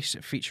have Space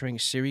featuring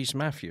Cerise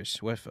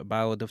Matthews with A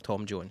Ballad of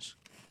Tom Jones.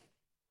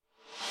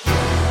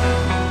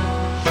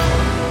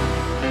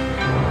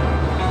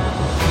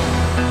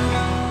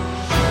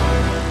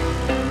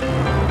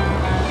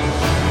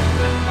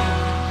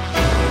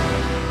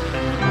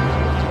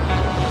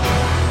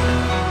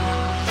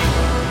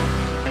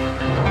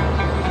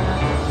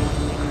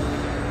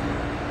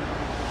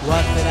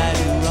 What did I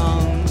do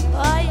wrong?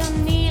 Oh, you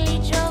nearly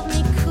drove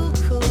me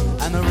cuckoo.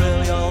 Am I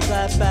really all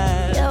that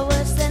bad? You're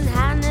worse than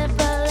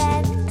Hannibal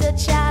Lecter,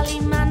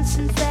 Charlie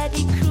Manson,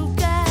 Freddy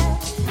Krueger.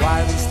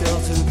 Why are we still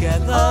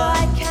together? Oh,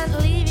 I can't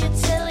leave you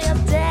till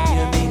you're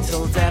dead. You mean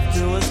till death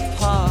do us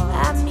part?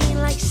 I mean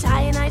like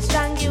cyanide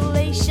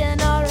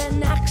strangulation or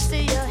an axe to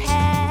your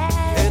head.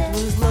 It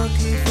was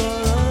lucky for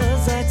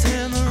us I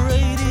turned the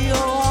radio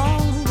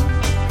on.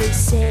 They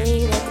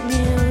say that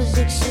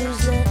music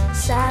soothes the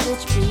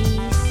savage beast.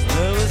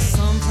 There was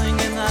something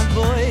in that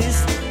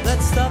voice that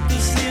stopped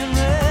us seeing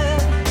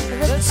red.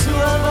 The two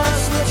of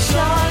us would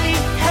surely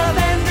have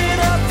ended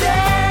up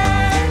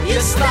dead. You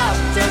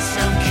stopped us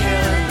from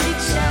killing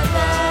each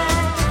other.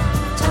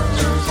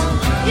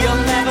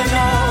 You'll never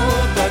know,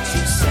 but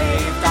you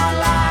saved our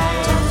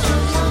lives.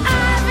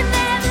 I've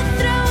never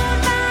thrown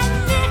my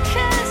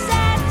knickers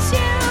at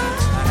you.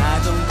 And I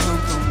don't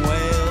come from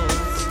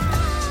Wales.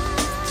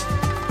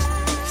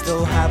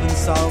 Still haven't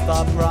solved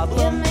our You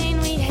problem. mean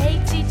we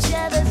hate each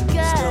other's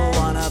guts? Still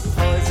wanna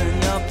poison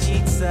your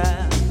pizza.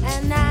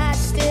 And I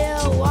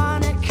still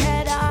wanna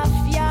cut off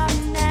your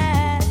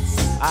nuts.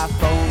 I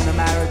phoned the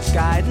marriage I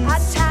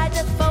guidance. tied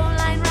the phone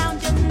line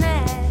round your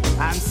neck.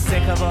 I'm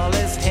sick of all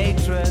this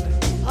hatred.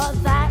 Oh,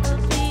 that'll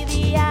be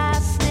the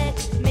arsenic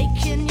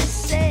making you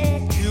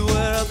sick. You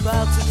were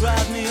about to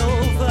drive me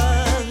over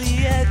the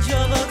edge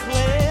of a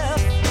cliff.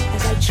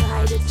 As I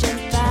try to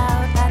jump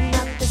out, I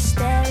knock the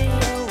stereo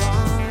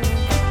on.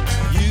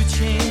 You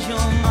changed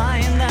your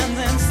mind and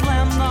then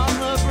slammed on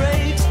the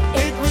brakes.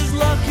 It was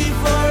lucky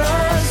for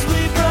us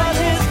we brought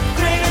his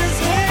greatest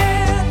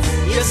hits.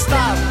 You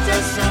stopped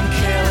us from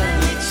killing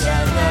each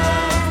other.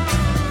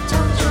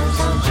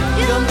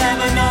 You'll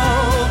never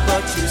know,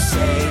 but you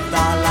saved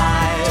our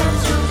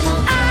lives.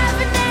 I've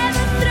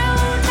never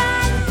thrown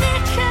my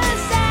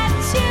knickers at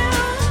you.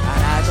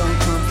 And I don't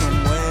come from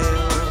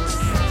Wales.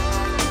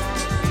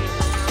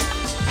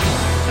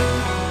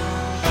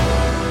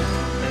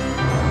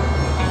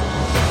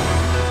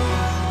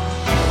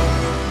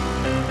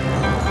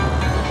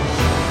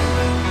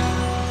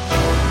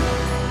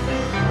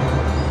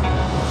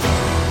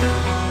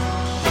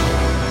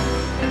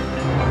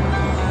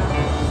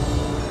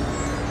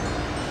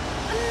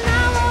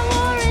 Now our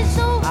war is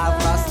over.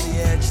 I've lost the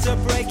edge to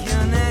break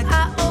your neck.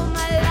 I owe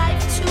my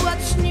life to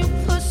what's new,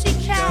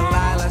 pussycat.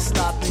 Delilah,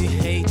 stop me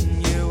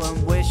hating you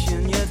and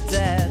wishing you're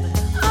dead.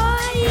 Oh,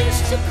 I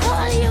used to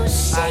call you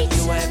And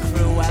you were Satan,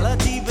 Cruella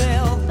de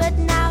Vil. but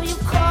now you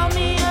call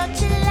me your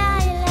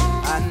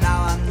Delilah. And now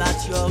I'm not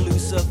your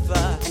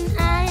Lucifer, And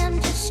I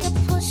am just your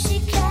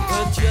pussycat.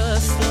 but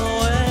just a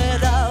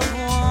word of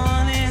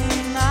warning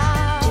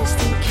now. Just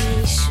in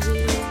case we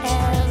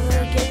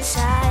ever get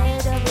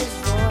tired of his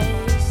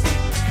voice.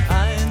 I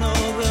know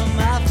the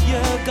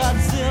mafia,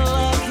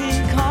 Godzilla,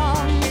 King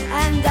Kong.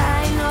 And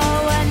I know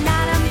an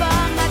atom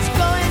bomb that's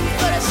going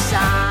for a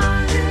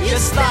song. You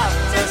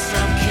stopped us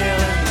from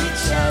killing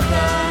each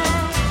other.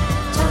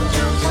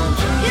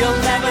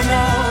 You'll never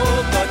know,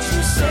 but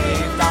you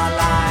saved our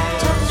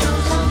lives.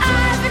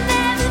 I've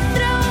never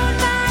thrown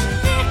my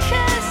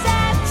knickers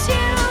at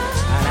you.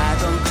 And I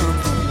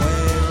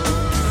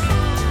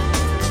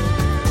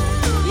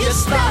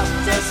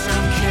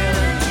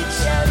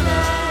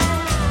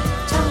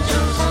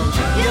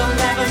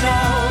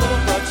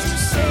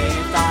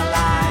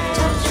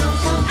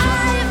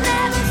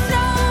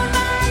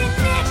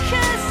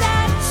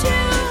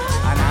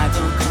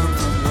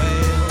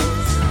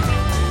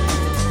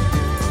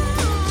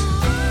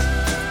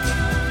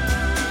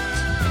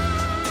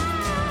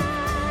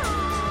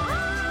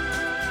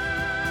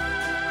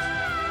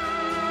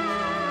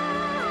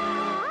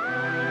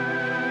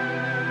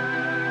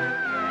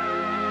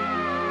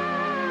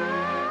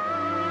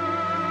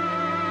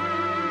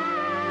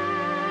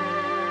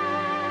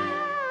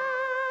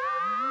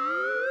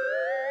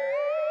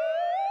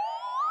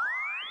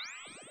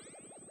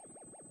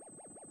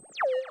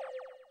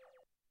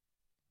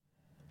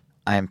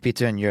I am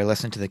Peter, and you're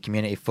listening to the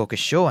Community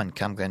Focus Show on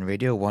Camglen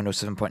Radio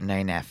 107.9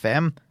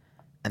 FM.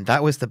 And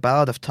that was the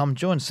Ballad of Tom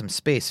Jones from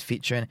Space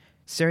featuring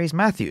Ceres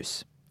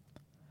Matthews.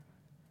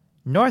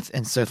 North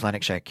and South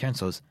Lanarkshire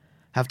councils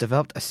have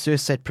developed a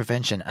suicide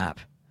prevention app.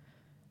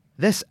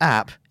 This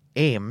app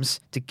aims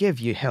to give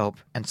you help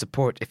and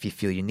support if you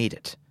feel you need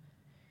it.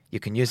 You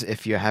can use it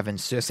if you're having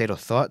suicidal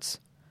thoughts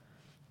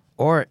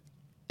or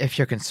if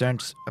you're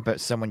concerned about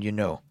someone you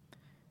know.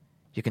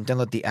 You can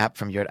download the app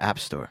from your App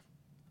Store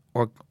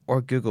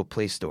or Google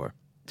Play Store,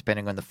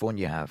 depending on the phone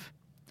you have.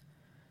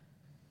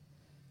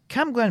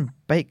 Camglen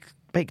Bike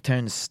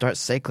Town's Start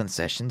Cycling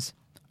sessions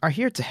are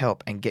here to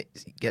help and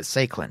get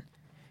cycling.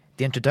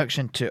 The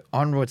introduction to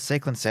on-road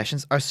cycling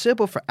sessions are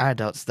suitable for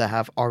adults that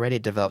have already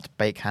developed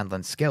bike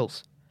handling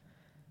skills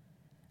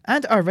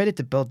and are ready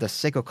to build their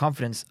cycle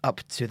confidence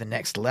up to the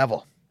next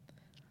level.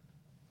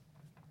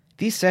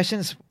 These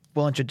sessions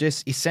will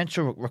introduce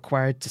essential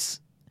required to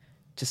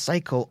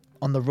cycle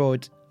on the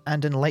road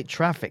and in light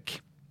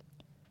traffic.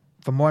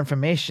 For more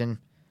information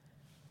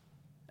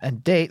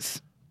and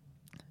dates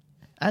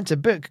and to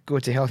book, go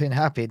to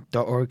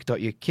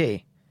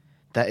healthyandhappy.org.uk.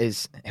 That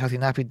is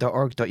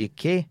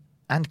healthyandhappy.org.uk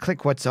and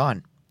click what's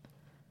on.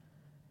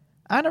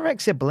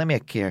 Anorexia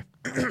Bulimia Care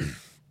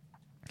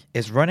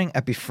is running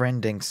a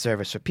befriending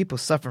service for people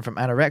suffering from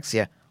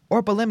anorexia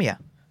or bulimia.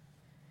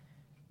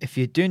 If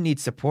you do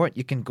need support,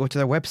 you can go to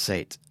their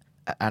website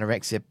at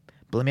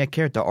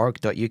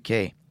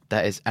anorexiabulimiacare.org.uk.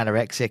 That is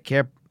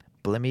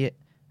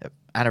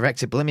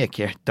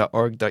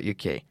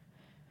anorexiabulimiacare.org.uk.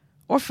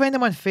 Or find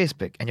them on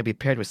Facebook and you'll be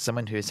paired with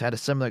someone who has had a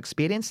similar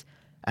experience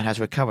and has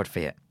recovered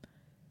from it.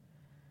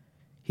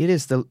 Here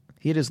is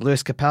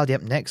Lewis Capaldi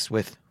up next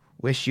with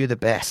Wish You the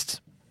Best.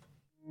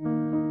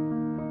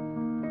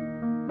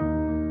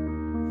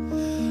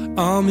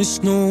 I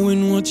miss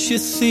knowing what you're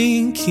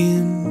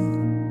thinking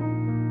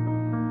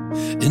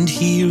and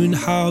hearing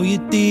how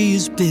your day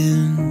has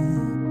been.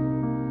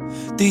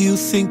 Do you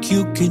think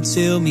you can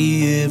tell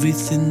me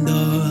everything,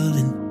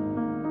 darling,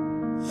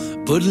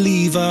 but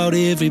leave out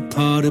every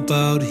part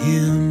about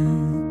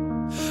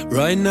him?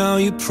 Right now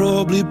you're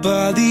probably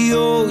by the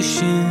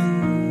ocean,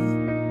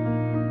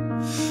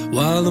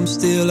 while I'm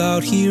still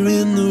out here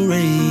in the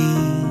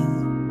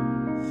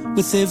rain.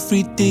 With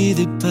every day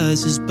that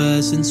passes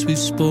by since we've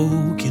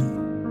spoken,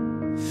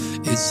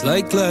 it's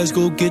like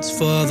Glasgow gets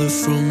farther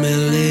from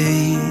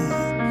LA.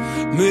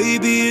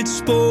 Maybe it's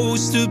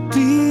supposed to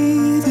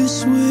be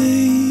this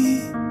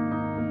way,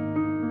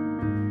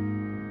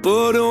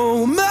 but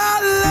oh my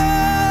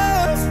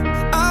love,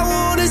 I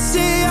wanna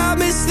say I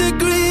miss the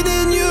green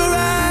in your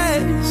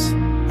eyes.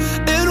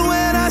 And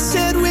when I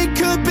said we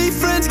could be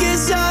friends,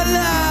 guess I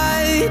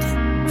lied.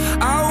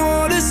 I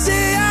wanna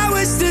say I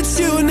wish that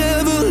you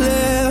never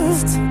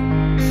left.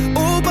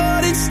 Oh,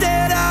 but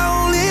instead I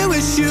only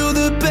wish you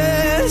the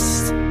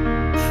best.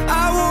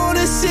 I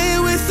wanna say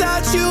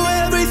without you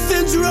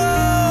everything's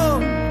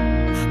wrong,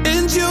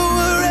 and you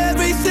were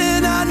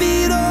everything I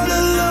need all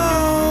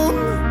along.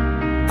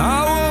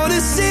 I wanna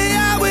say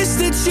I wish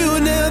that you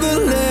never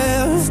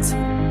left.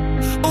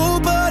 Oh,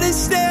 but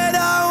instead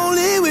I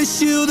only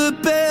wish you the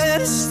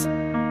best.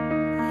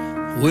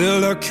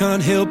 Well, I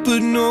can't help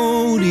but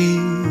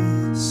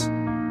notice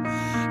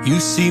you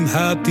seem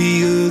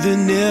happier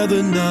than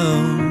ever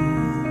now,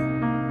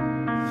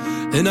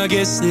 and I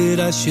guess that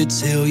I should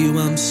tell you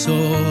I'm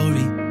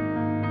sorry.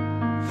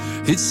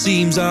 It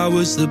seems I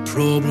was the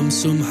problem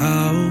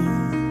somehow.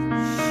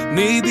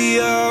 Maybe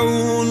I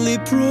only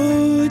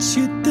brought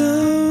you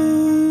down,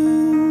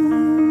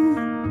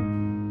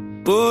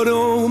 but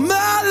oh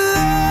my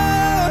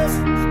love,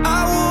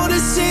 I wanna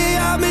say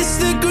I miss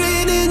the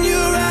grin in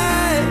your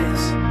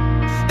eyes.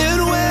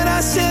 And when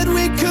I said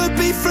we could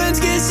be friends,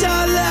 guess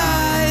I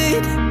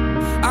lied.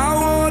 I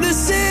wanna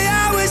say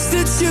I wish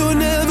that you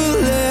never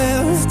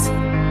left.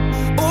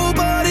 Oh,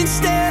 but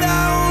instead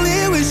I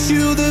only wish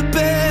you the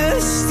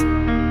best.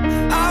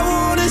 I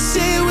wanna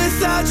say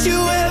without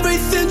you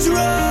everything's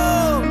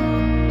wrong,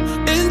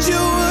 and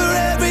you were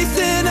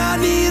everything I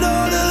need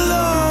all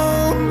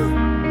along.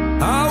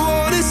 I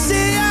wanna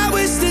say I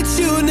wish that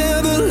you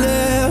never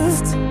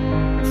left.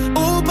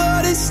 Oh,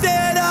 but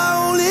instead I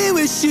only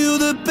wish you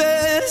the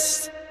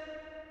best.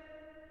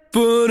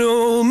 But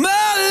oh my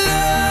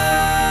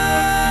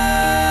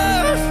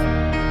love,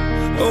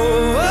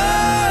 oh,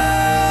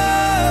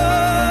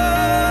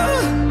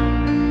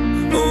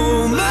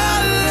 oh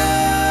my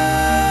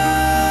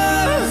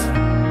love,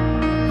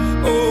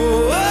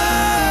 oh,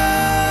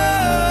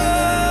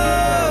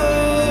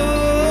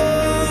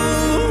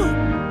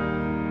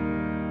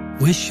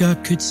 wish I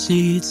could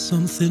say it's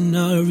something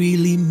I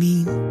really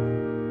mean,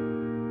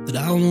 that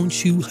I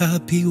want you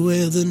happy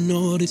whether or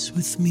not it's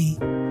with me.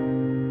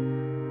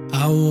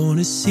 I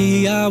wanna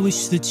say I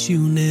wish that you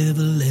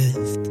never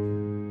left.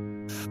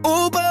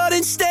 Oh, but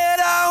instead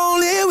I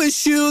only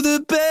wish you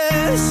the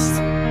best.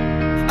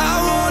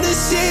 I wanna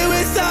say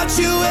without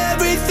you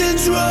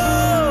everything's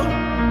wrong,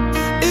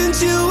 and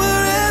you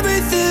were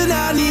everything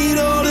I need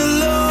all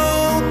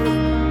along.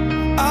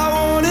 I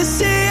wanna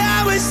say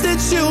I wish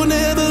that you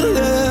never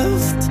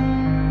left.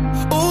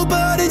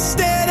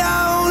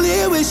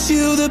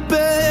 the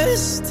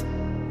best.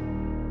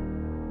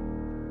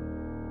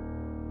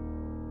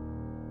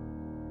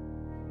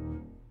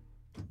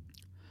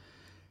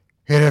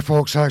 Hey there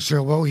folks,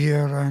 actually Will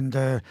here, and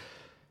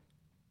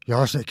you're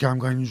listening to Cam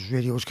Glen's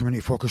Radio's Community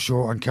Focus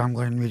Show on Cam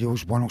Glen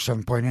Radio's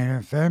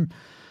 107.9 FM,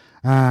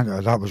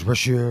 and that was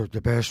Wish You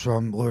the Best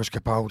from Lewis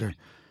Capaldi.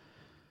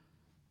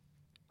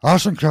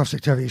 Arts and crafts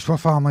activities for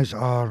families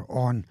are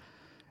on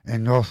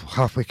in North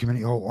Halfway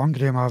Community Hall on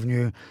Graham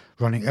Avenue,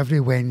 running every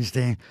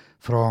Wednesday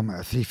from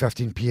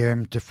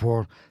 3:15pm to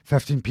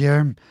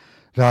 4:15pm.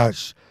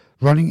 That's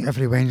running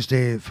every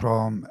Wednesday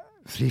from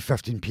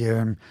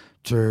 3:15pm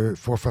to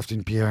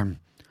 4:15pm.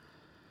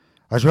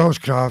 As well as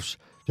crafts,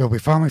 there will be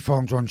family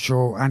films on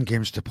show and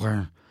games to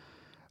play.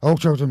 All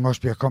children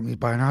must be accompanied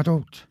by an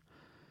adult.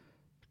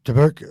 To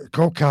book,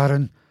 call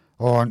Karen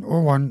on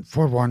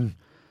 0141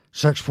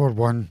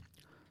 641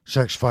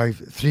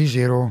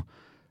 6530.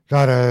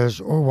 That is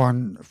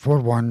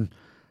 0141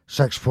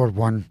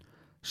 641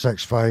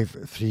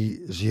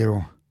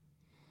 6530.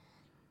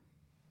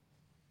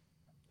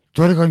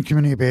 Donegal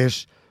Community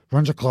Base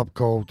runs a club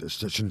called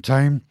Stitch in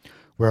Time,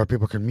 where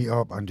people can meet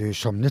up and do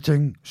some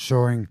knitting,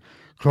 sewing,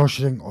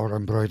 crocheting or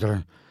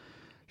embroidery.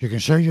 You can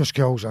share your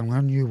skills and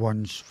learn new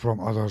ones from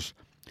others.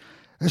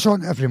 It's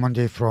on every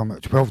Monday from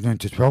 12 noon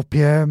to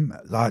 12pm.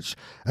 That's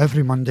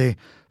every Monday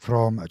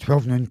from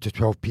 12 noon to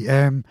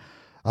 12pm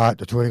at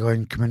the Tory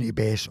Glen Community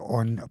Base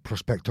on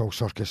Prospect Hill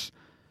Circus.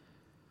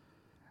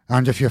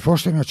 And if you're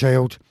fostering a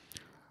child,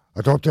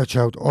 adopted a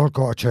child or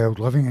got a child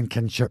living in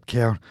kinship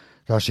care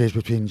that's aged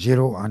between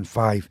 0 and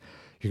 5,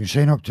 you can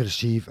sign up to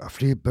receive a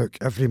free book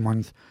every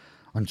month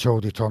until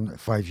they turn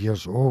 5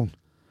 years old.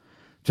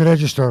 To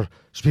register,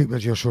 speak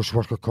with your social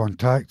worker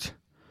contact.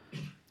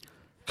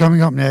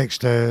 Coming up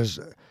next is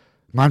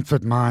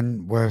Manfred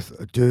Mann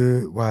with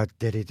Do Wad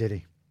Diddy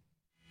Diddy.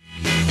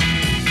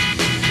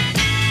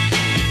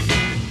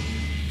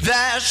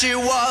 There she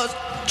was,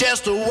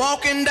 just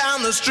walking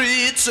down the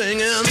street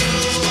singing.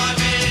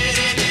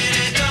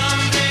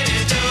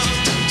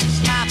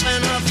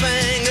 Tapping her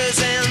fingers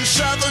and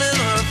shuffling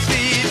her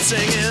feet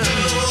singing.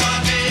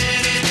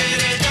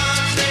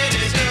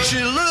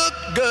 She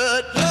looked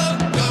good,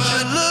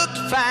 she looked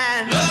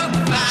fine,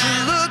 she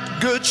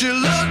looked good, she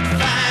looked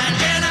fine,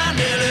 and I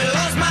nearly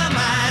lost my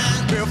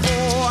mind.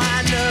 Before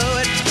I knew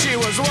it, she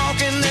was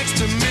walking next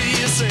to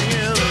me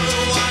singing.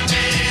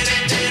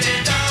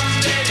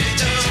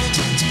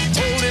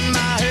 Holding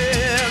my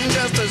hand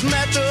just as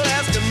natural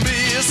as can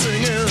be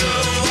singing.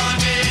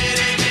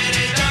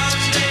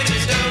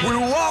 We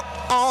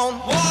walked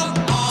on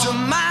to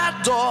my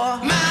door.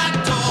 We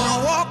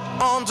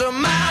walked on to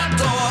my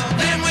door.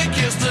 Then we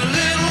kissed a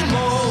little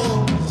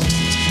more.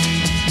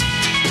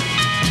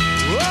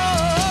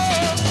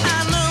 Oh,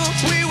 I knew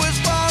we was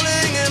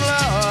falling in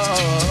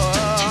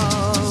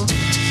love.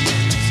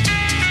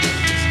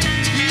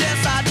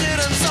 Yes, I did,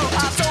 and so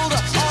I told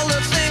her all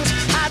the things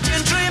I'd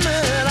been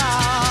dreaming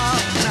of.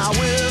 Now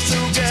we're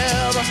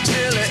together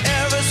nearly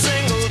every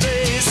single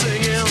day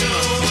singing.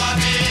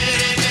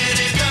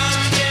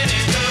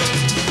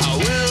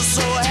 We're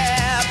so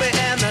happy,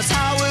 and that's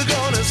how we're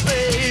gonna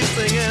stay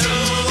singing.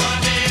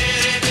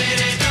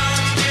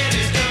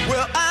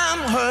 Well, I'm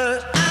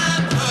hers,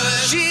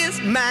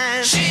 she's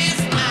mine,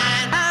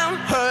 I'm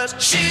hers,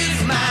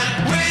 she's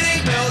mine.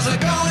 Wedding bells are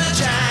gonna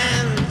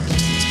chime.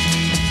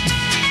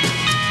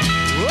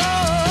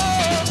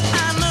 Oh,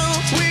 I knew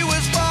we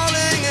was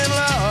falling in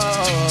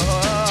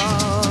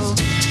love.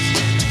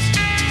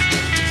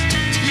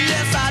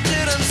 Yes, I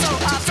did, and so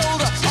I told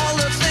her all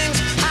the things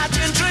I'd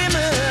been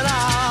dreaming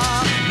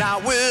of. Now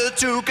we're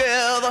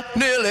together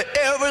nearly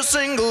every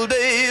single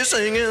day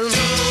singing.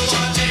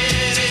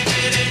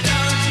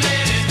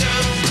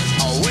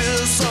 Oh,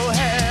 we're so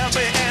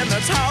happy, and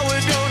that's how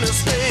we're gonna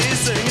stay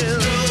singing.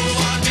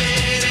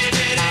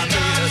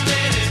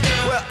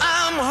 Well,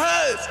 I'm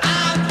hers,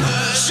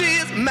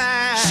 she's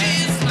mine,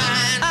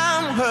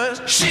 I'm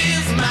hers,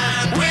 she's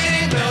mine.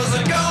 Wedding bells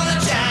are gonna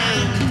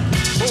chime.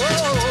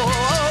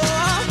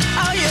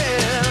 Oh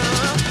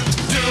yeah.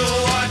 Do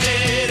what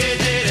diddy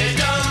diddy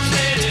dum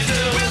diddy do.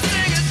 We'll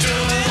sing it. Do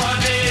what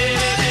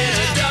diddy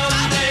diddy dum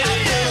diddy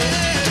do.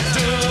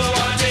 Do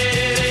what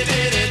diddy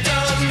diddy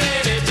dum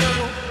diddy do.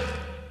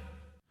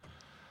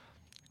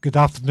 Good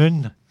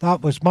afternoon.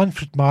 That was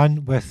Manfred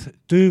Mann with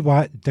Do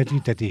What Diddy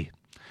Diddy.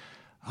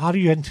 Are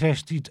you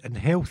interested in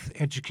health,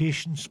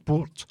 education,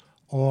 sport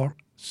or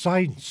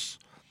science?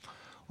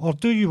 Or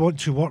do you want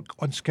to work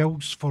on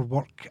skills for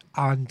work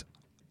and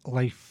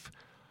life?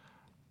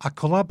 A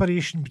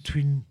collaboration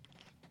between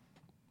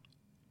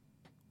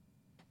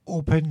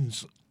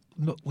Opens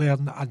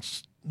Learn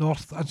and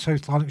North and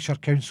South Lanarkshire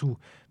Council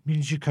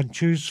means you can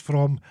choose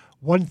from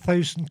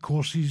 1,000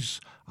 courses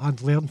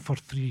and learn for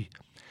free.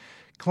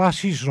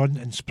 Classes run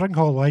in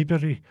Springhall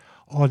Library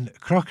on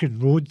Crockin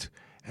Road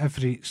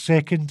every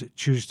second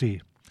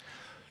Tuesday.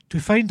 To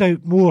find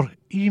out more,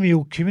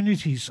 email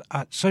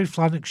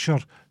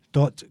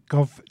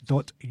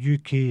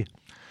communities@southlanarkshire.gov.uk.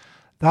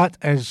 That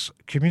is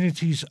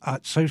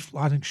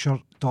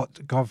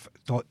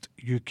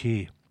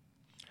communities@southlanarkshire.gov.uk.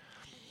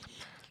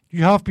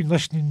 You have been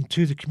listening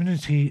to the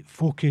Community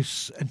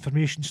Focus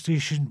information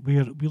station,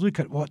 where we look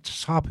at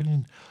what's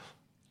happening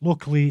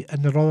locally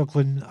in the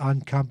Rutherglen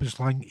and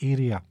Cambuslang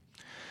area.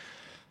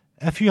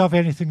 If you have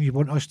anything you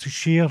want us to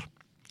share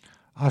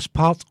as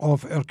part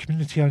of our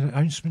community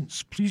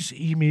announcements, please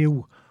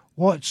email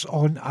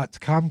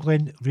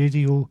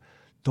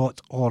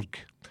what'son@camglenradio.org.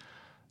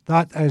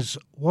 That is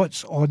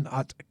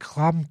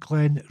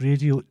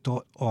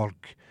what'son@camglenradio.org.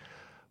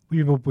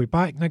 We will be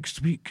back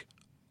next week,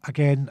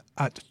 again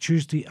at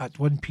Tuesday at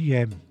 1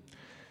 p.m.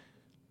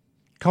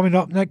 Coming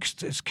up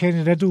next is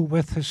Kenny Riddle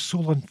with his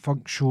Soul and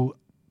Funk show,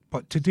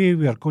 but today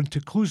we are going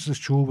to close the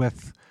show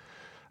with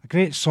a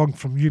great song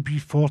from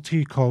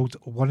UB40 called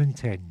 1 in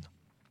 10.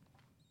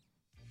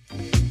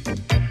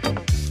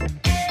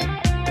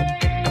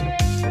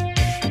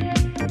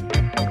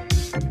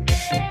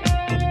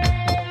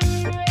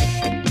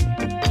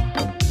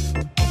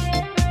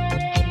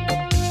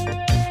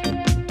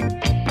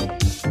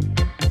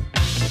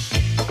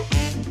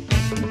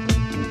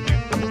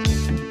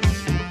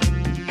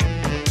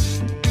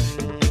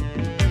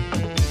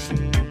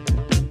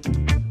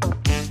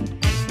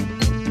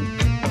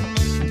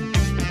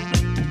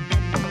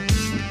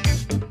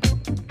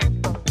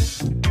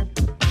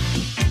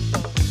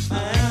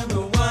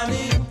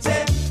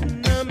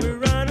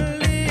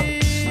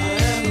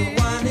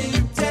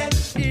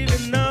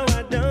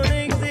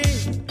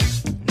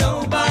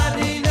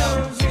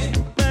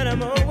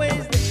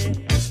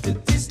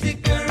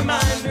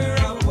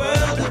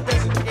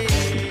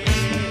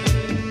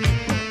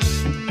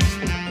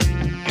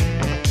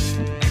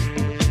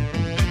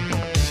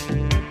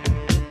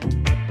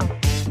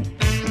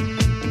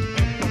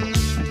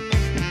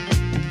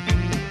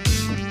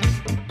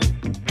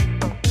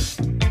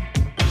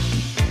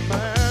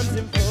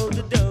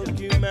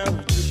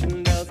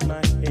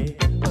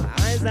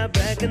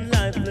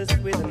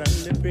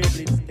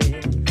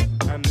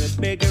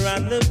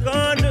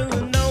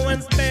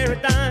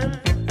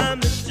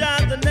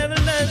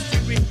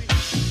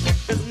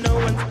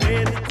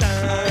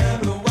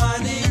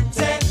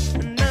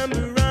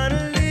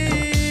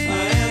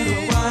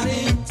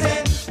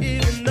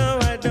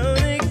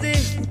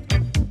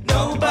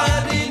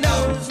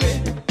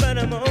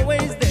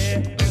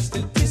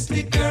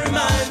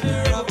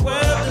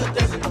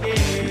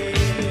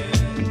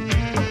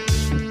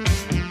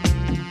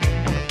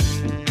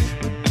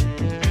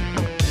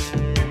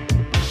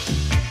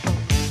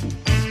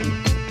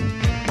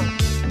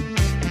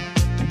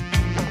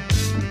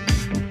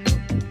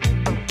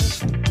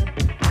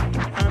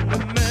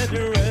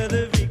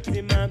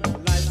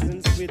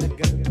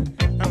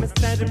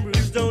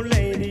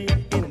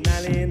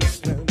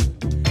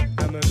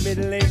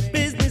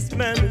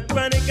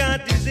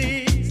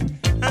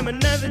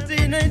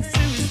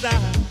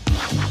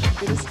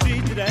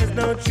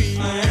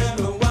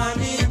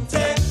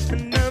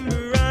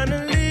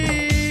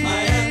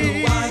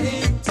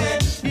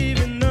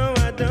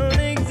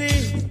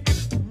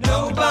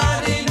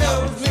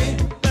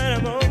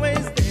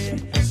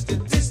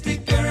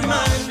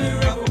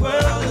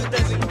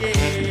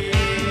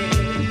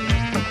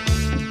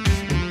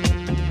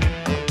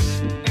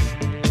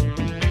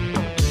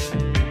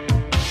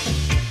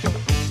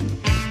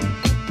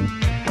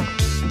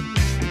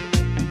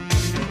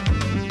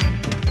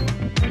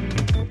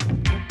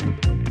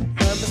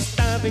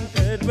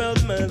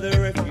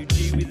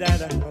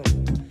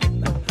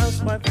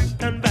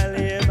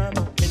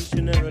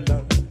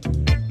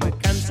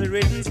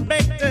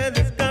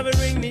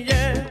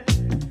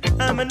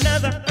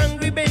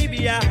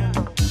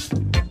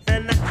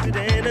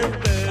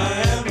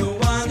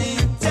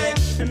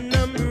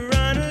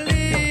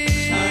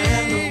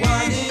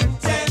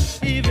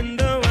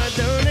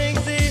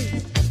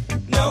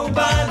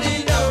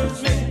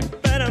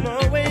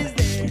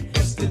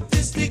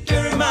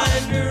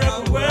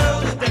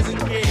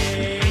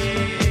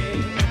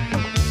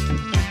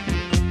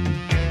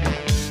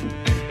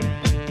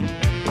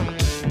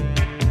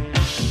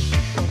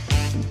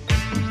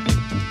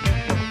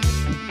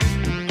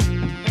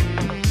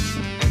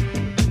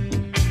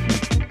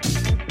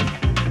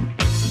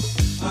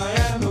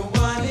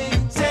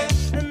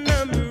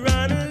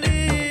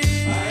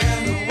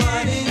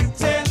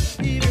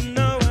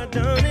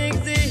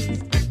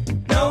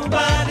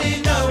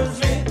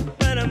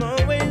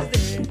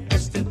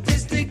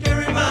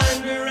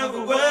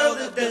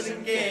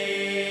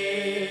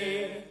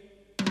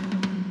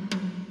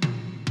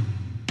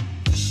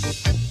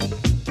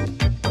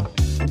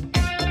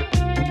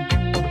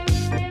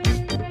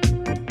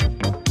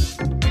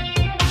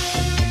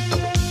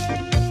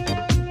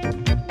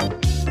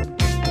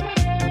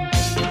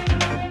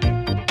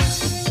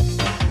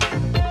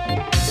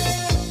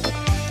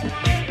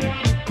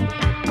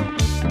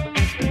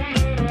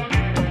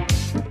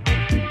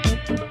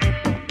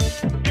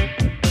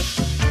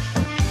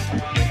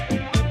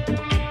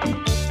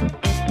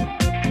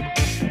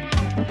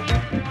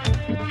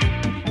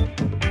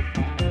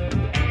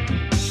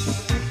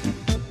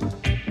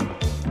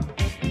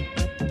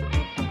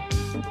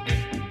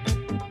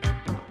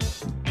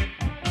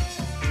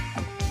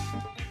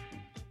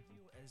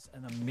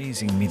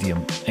 amazing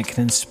medium. It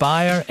can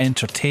inspire,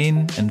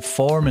 entertain,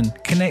 inform and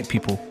connect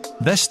people.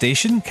 This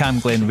station, Cam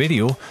Glen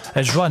Radio,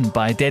 is run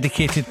by a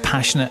dedicated,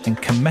 passionate and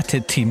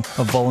committed team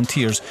of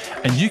volunteers,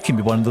 and you can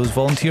be one of those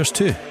volunteers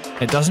too.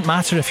 It doesn't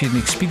matter if you're an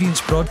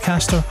experienced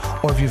broadcaster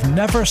or if you've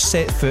never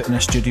set foot in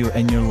a studio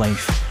in your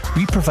life.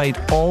 We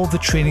provide all the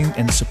training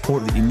and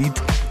support that you need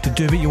to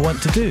do what you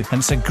want to do. And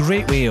it's a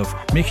great way of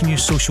making new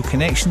social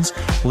connections,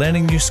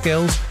 learning new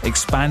skills,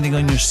 expanding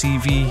on your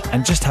CV,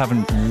 and just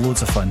having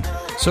loads of fun.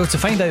 So to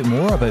find out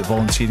more about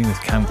volunteering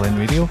with Cam Glen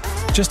Radio,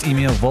 just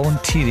email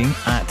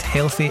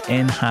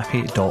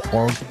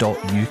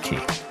volunteering@healthyanhappy.org.uk.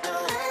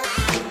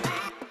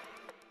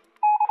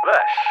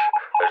 This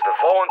is the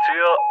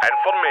Volunteer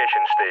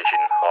Information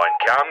Station on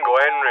Cam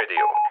Glen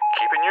Radio,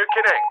 keeping you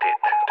connected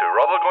to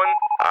Rutherglen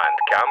and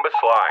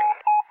Cambuslang.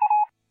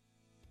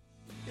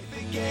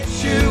 Get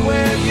you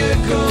where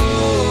you're going.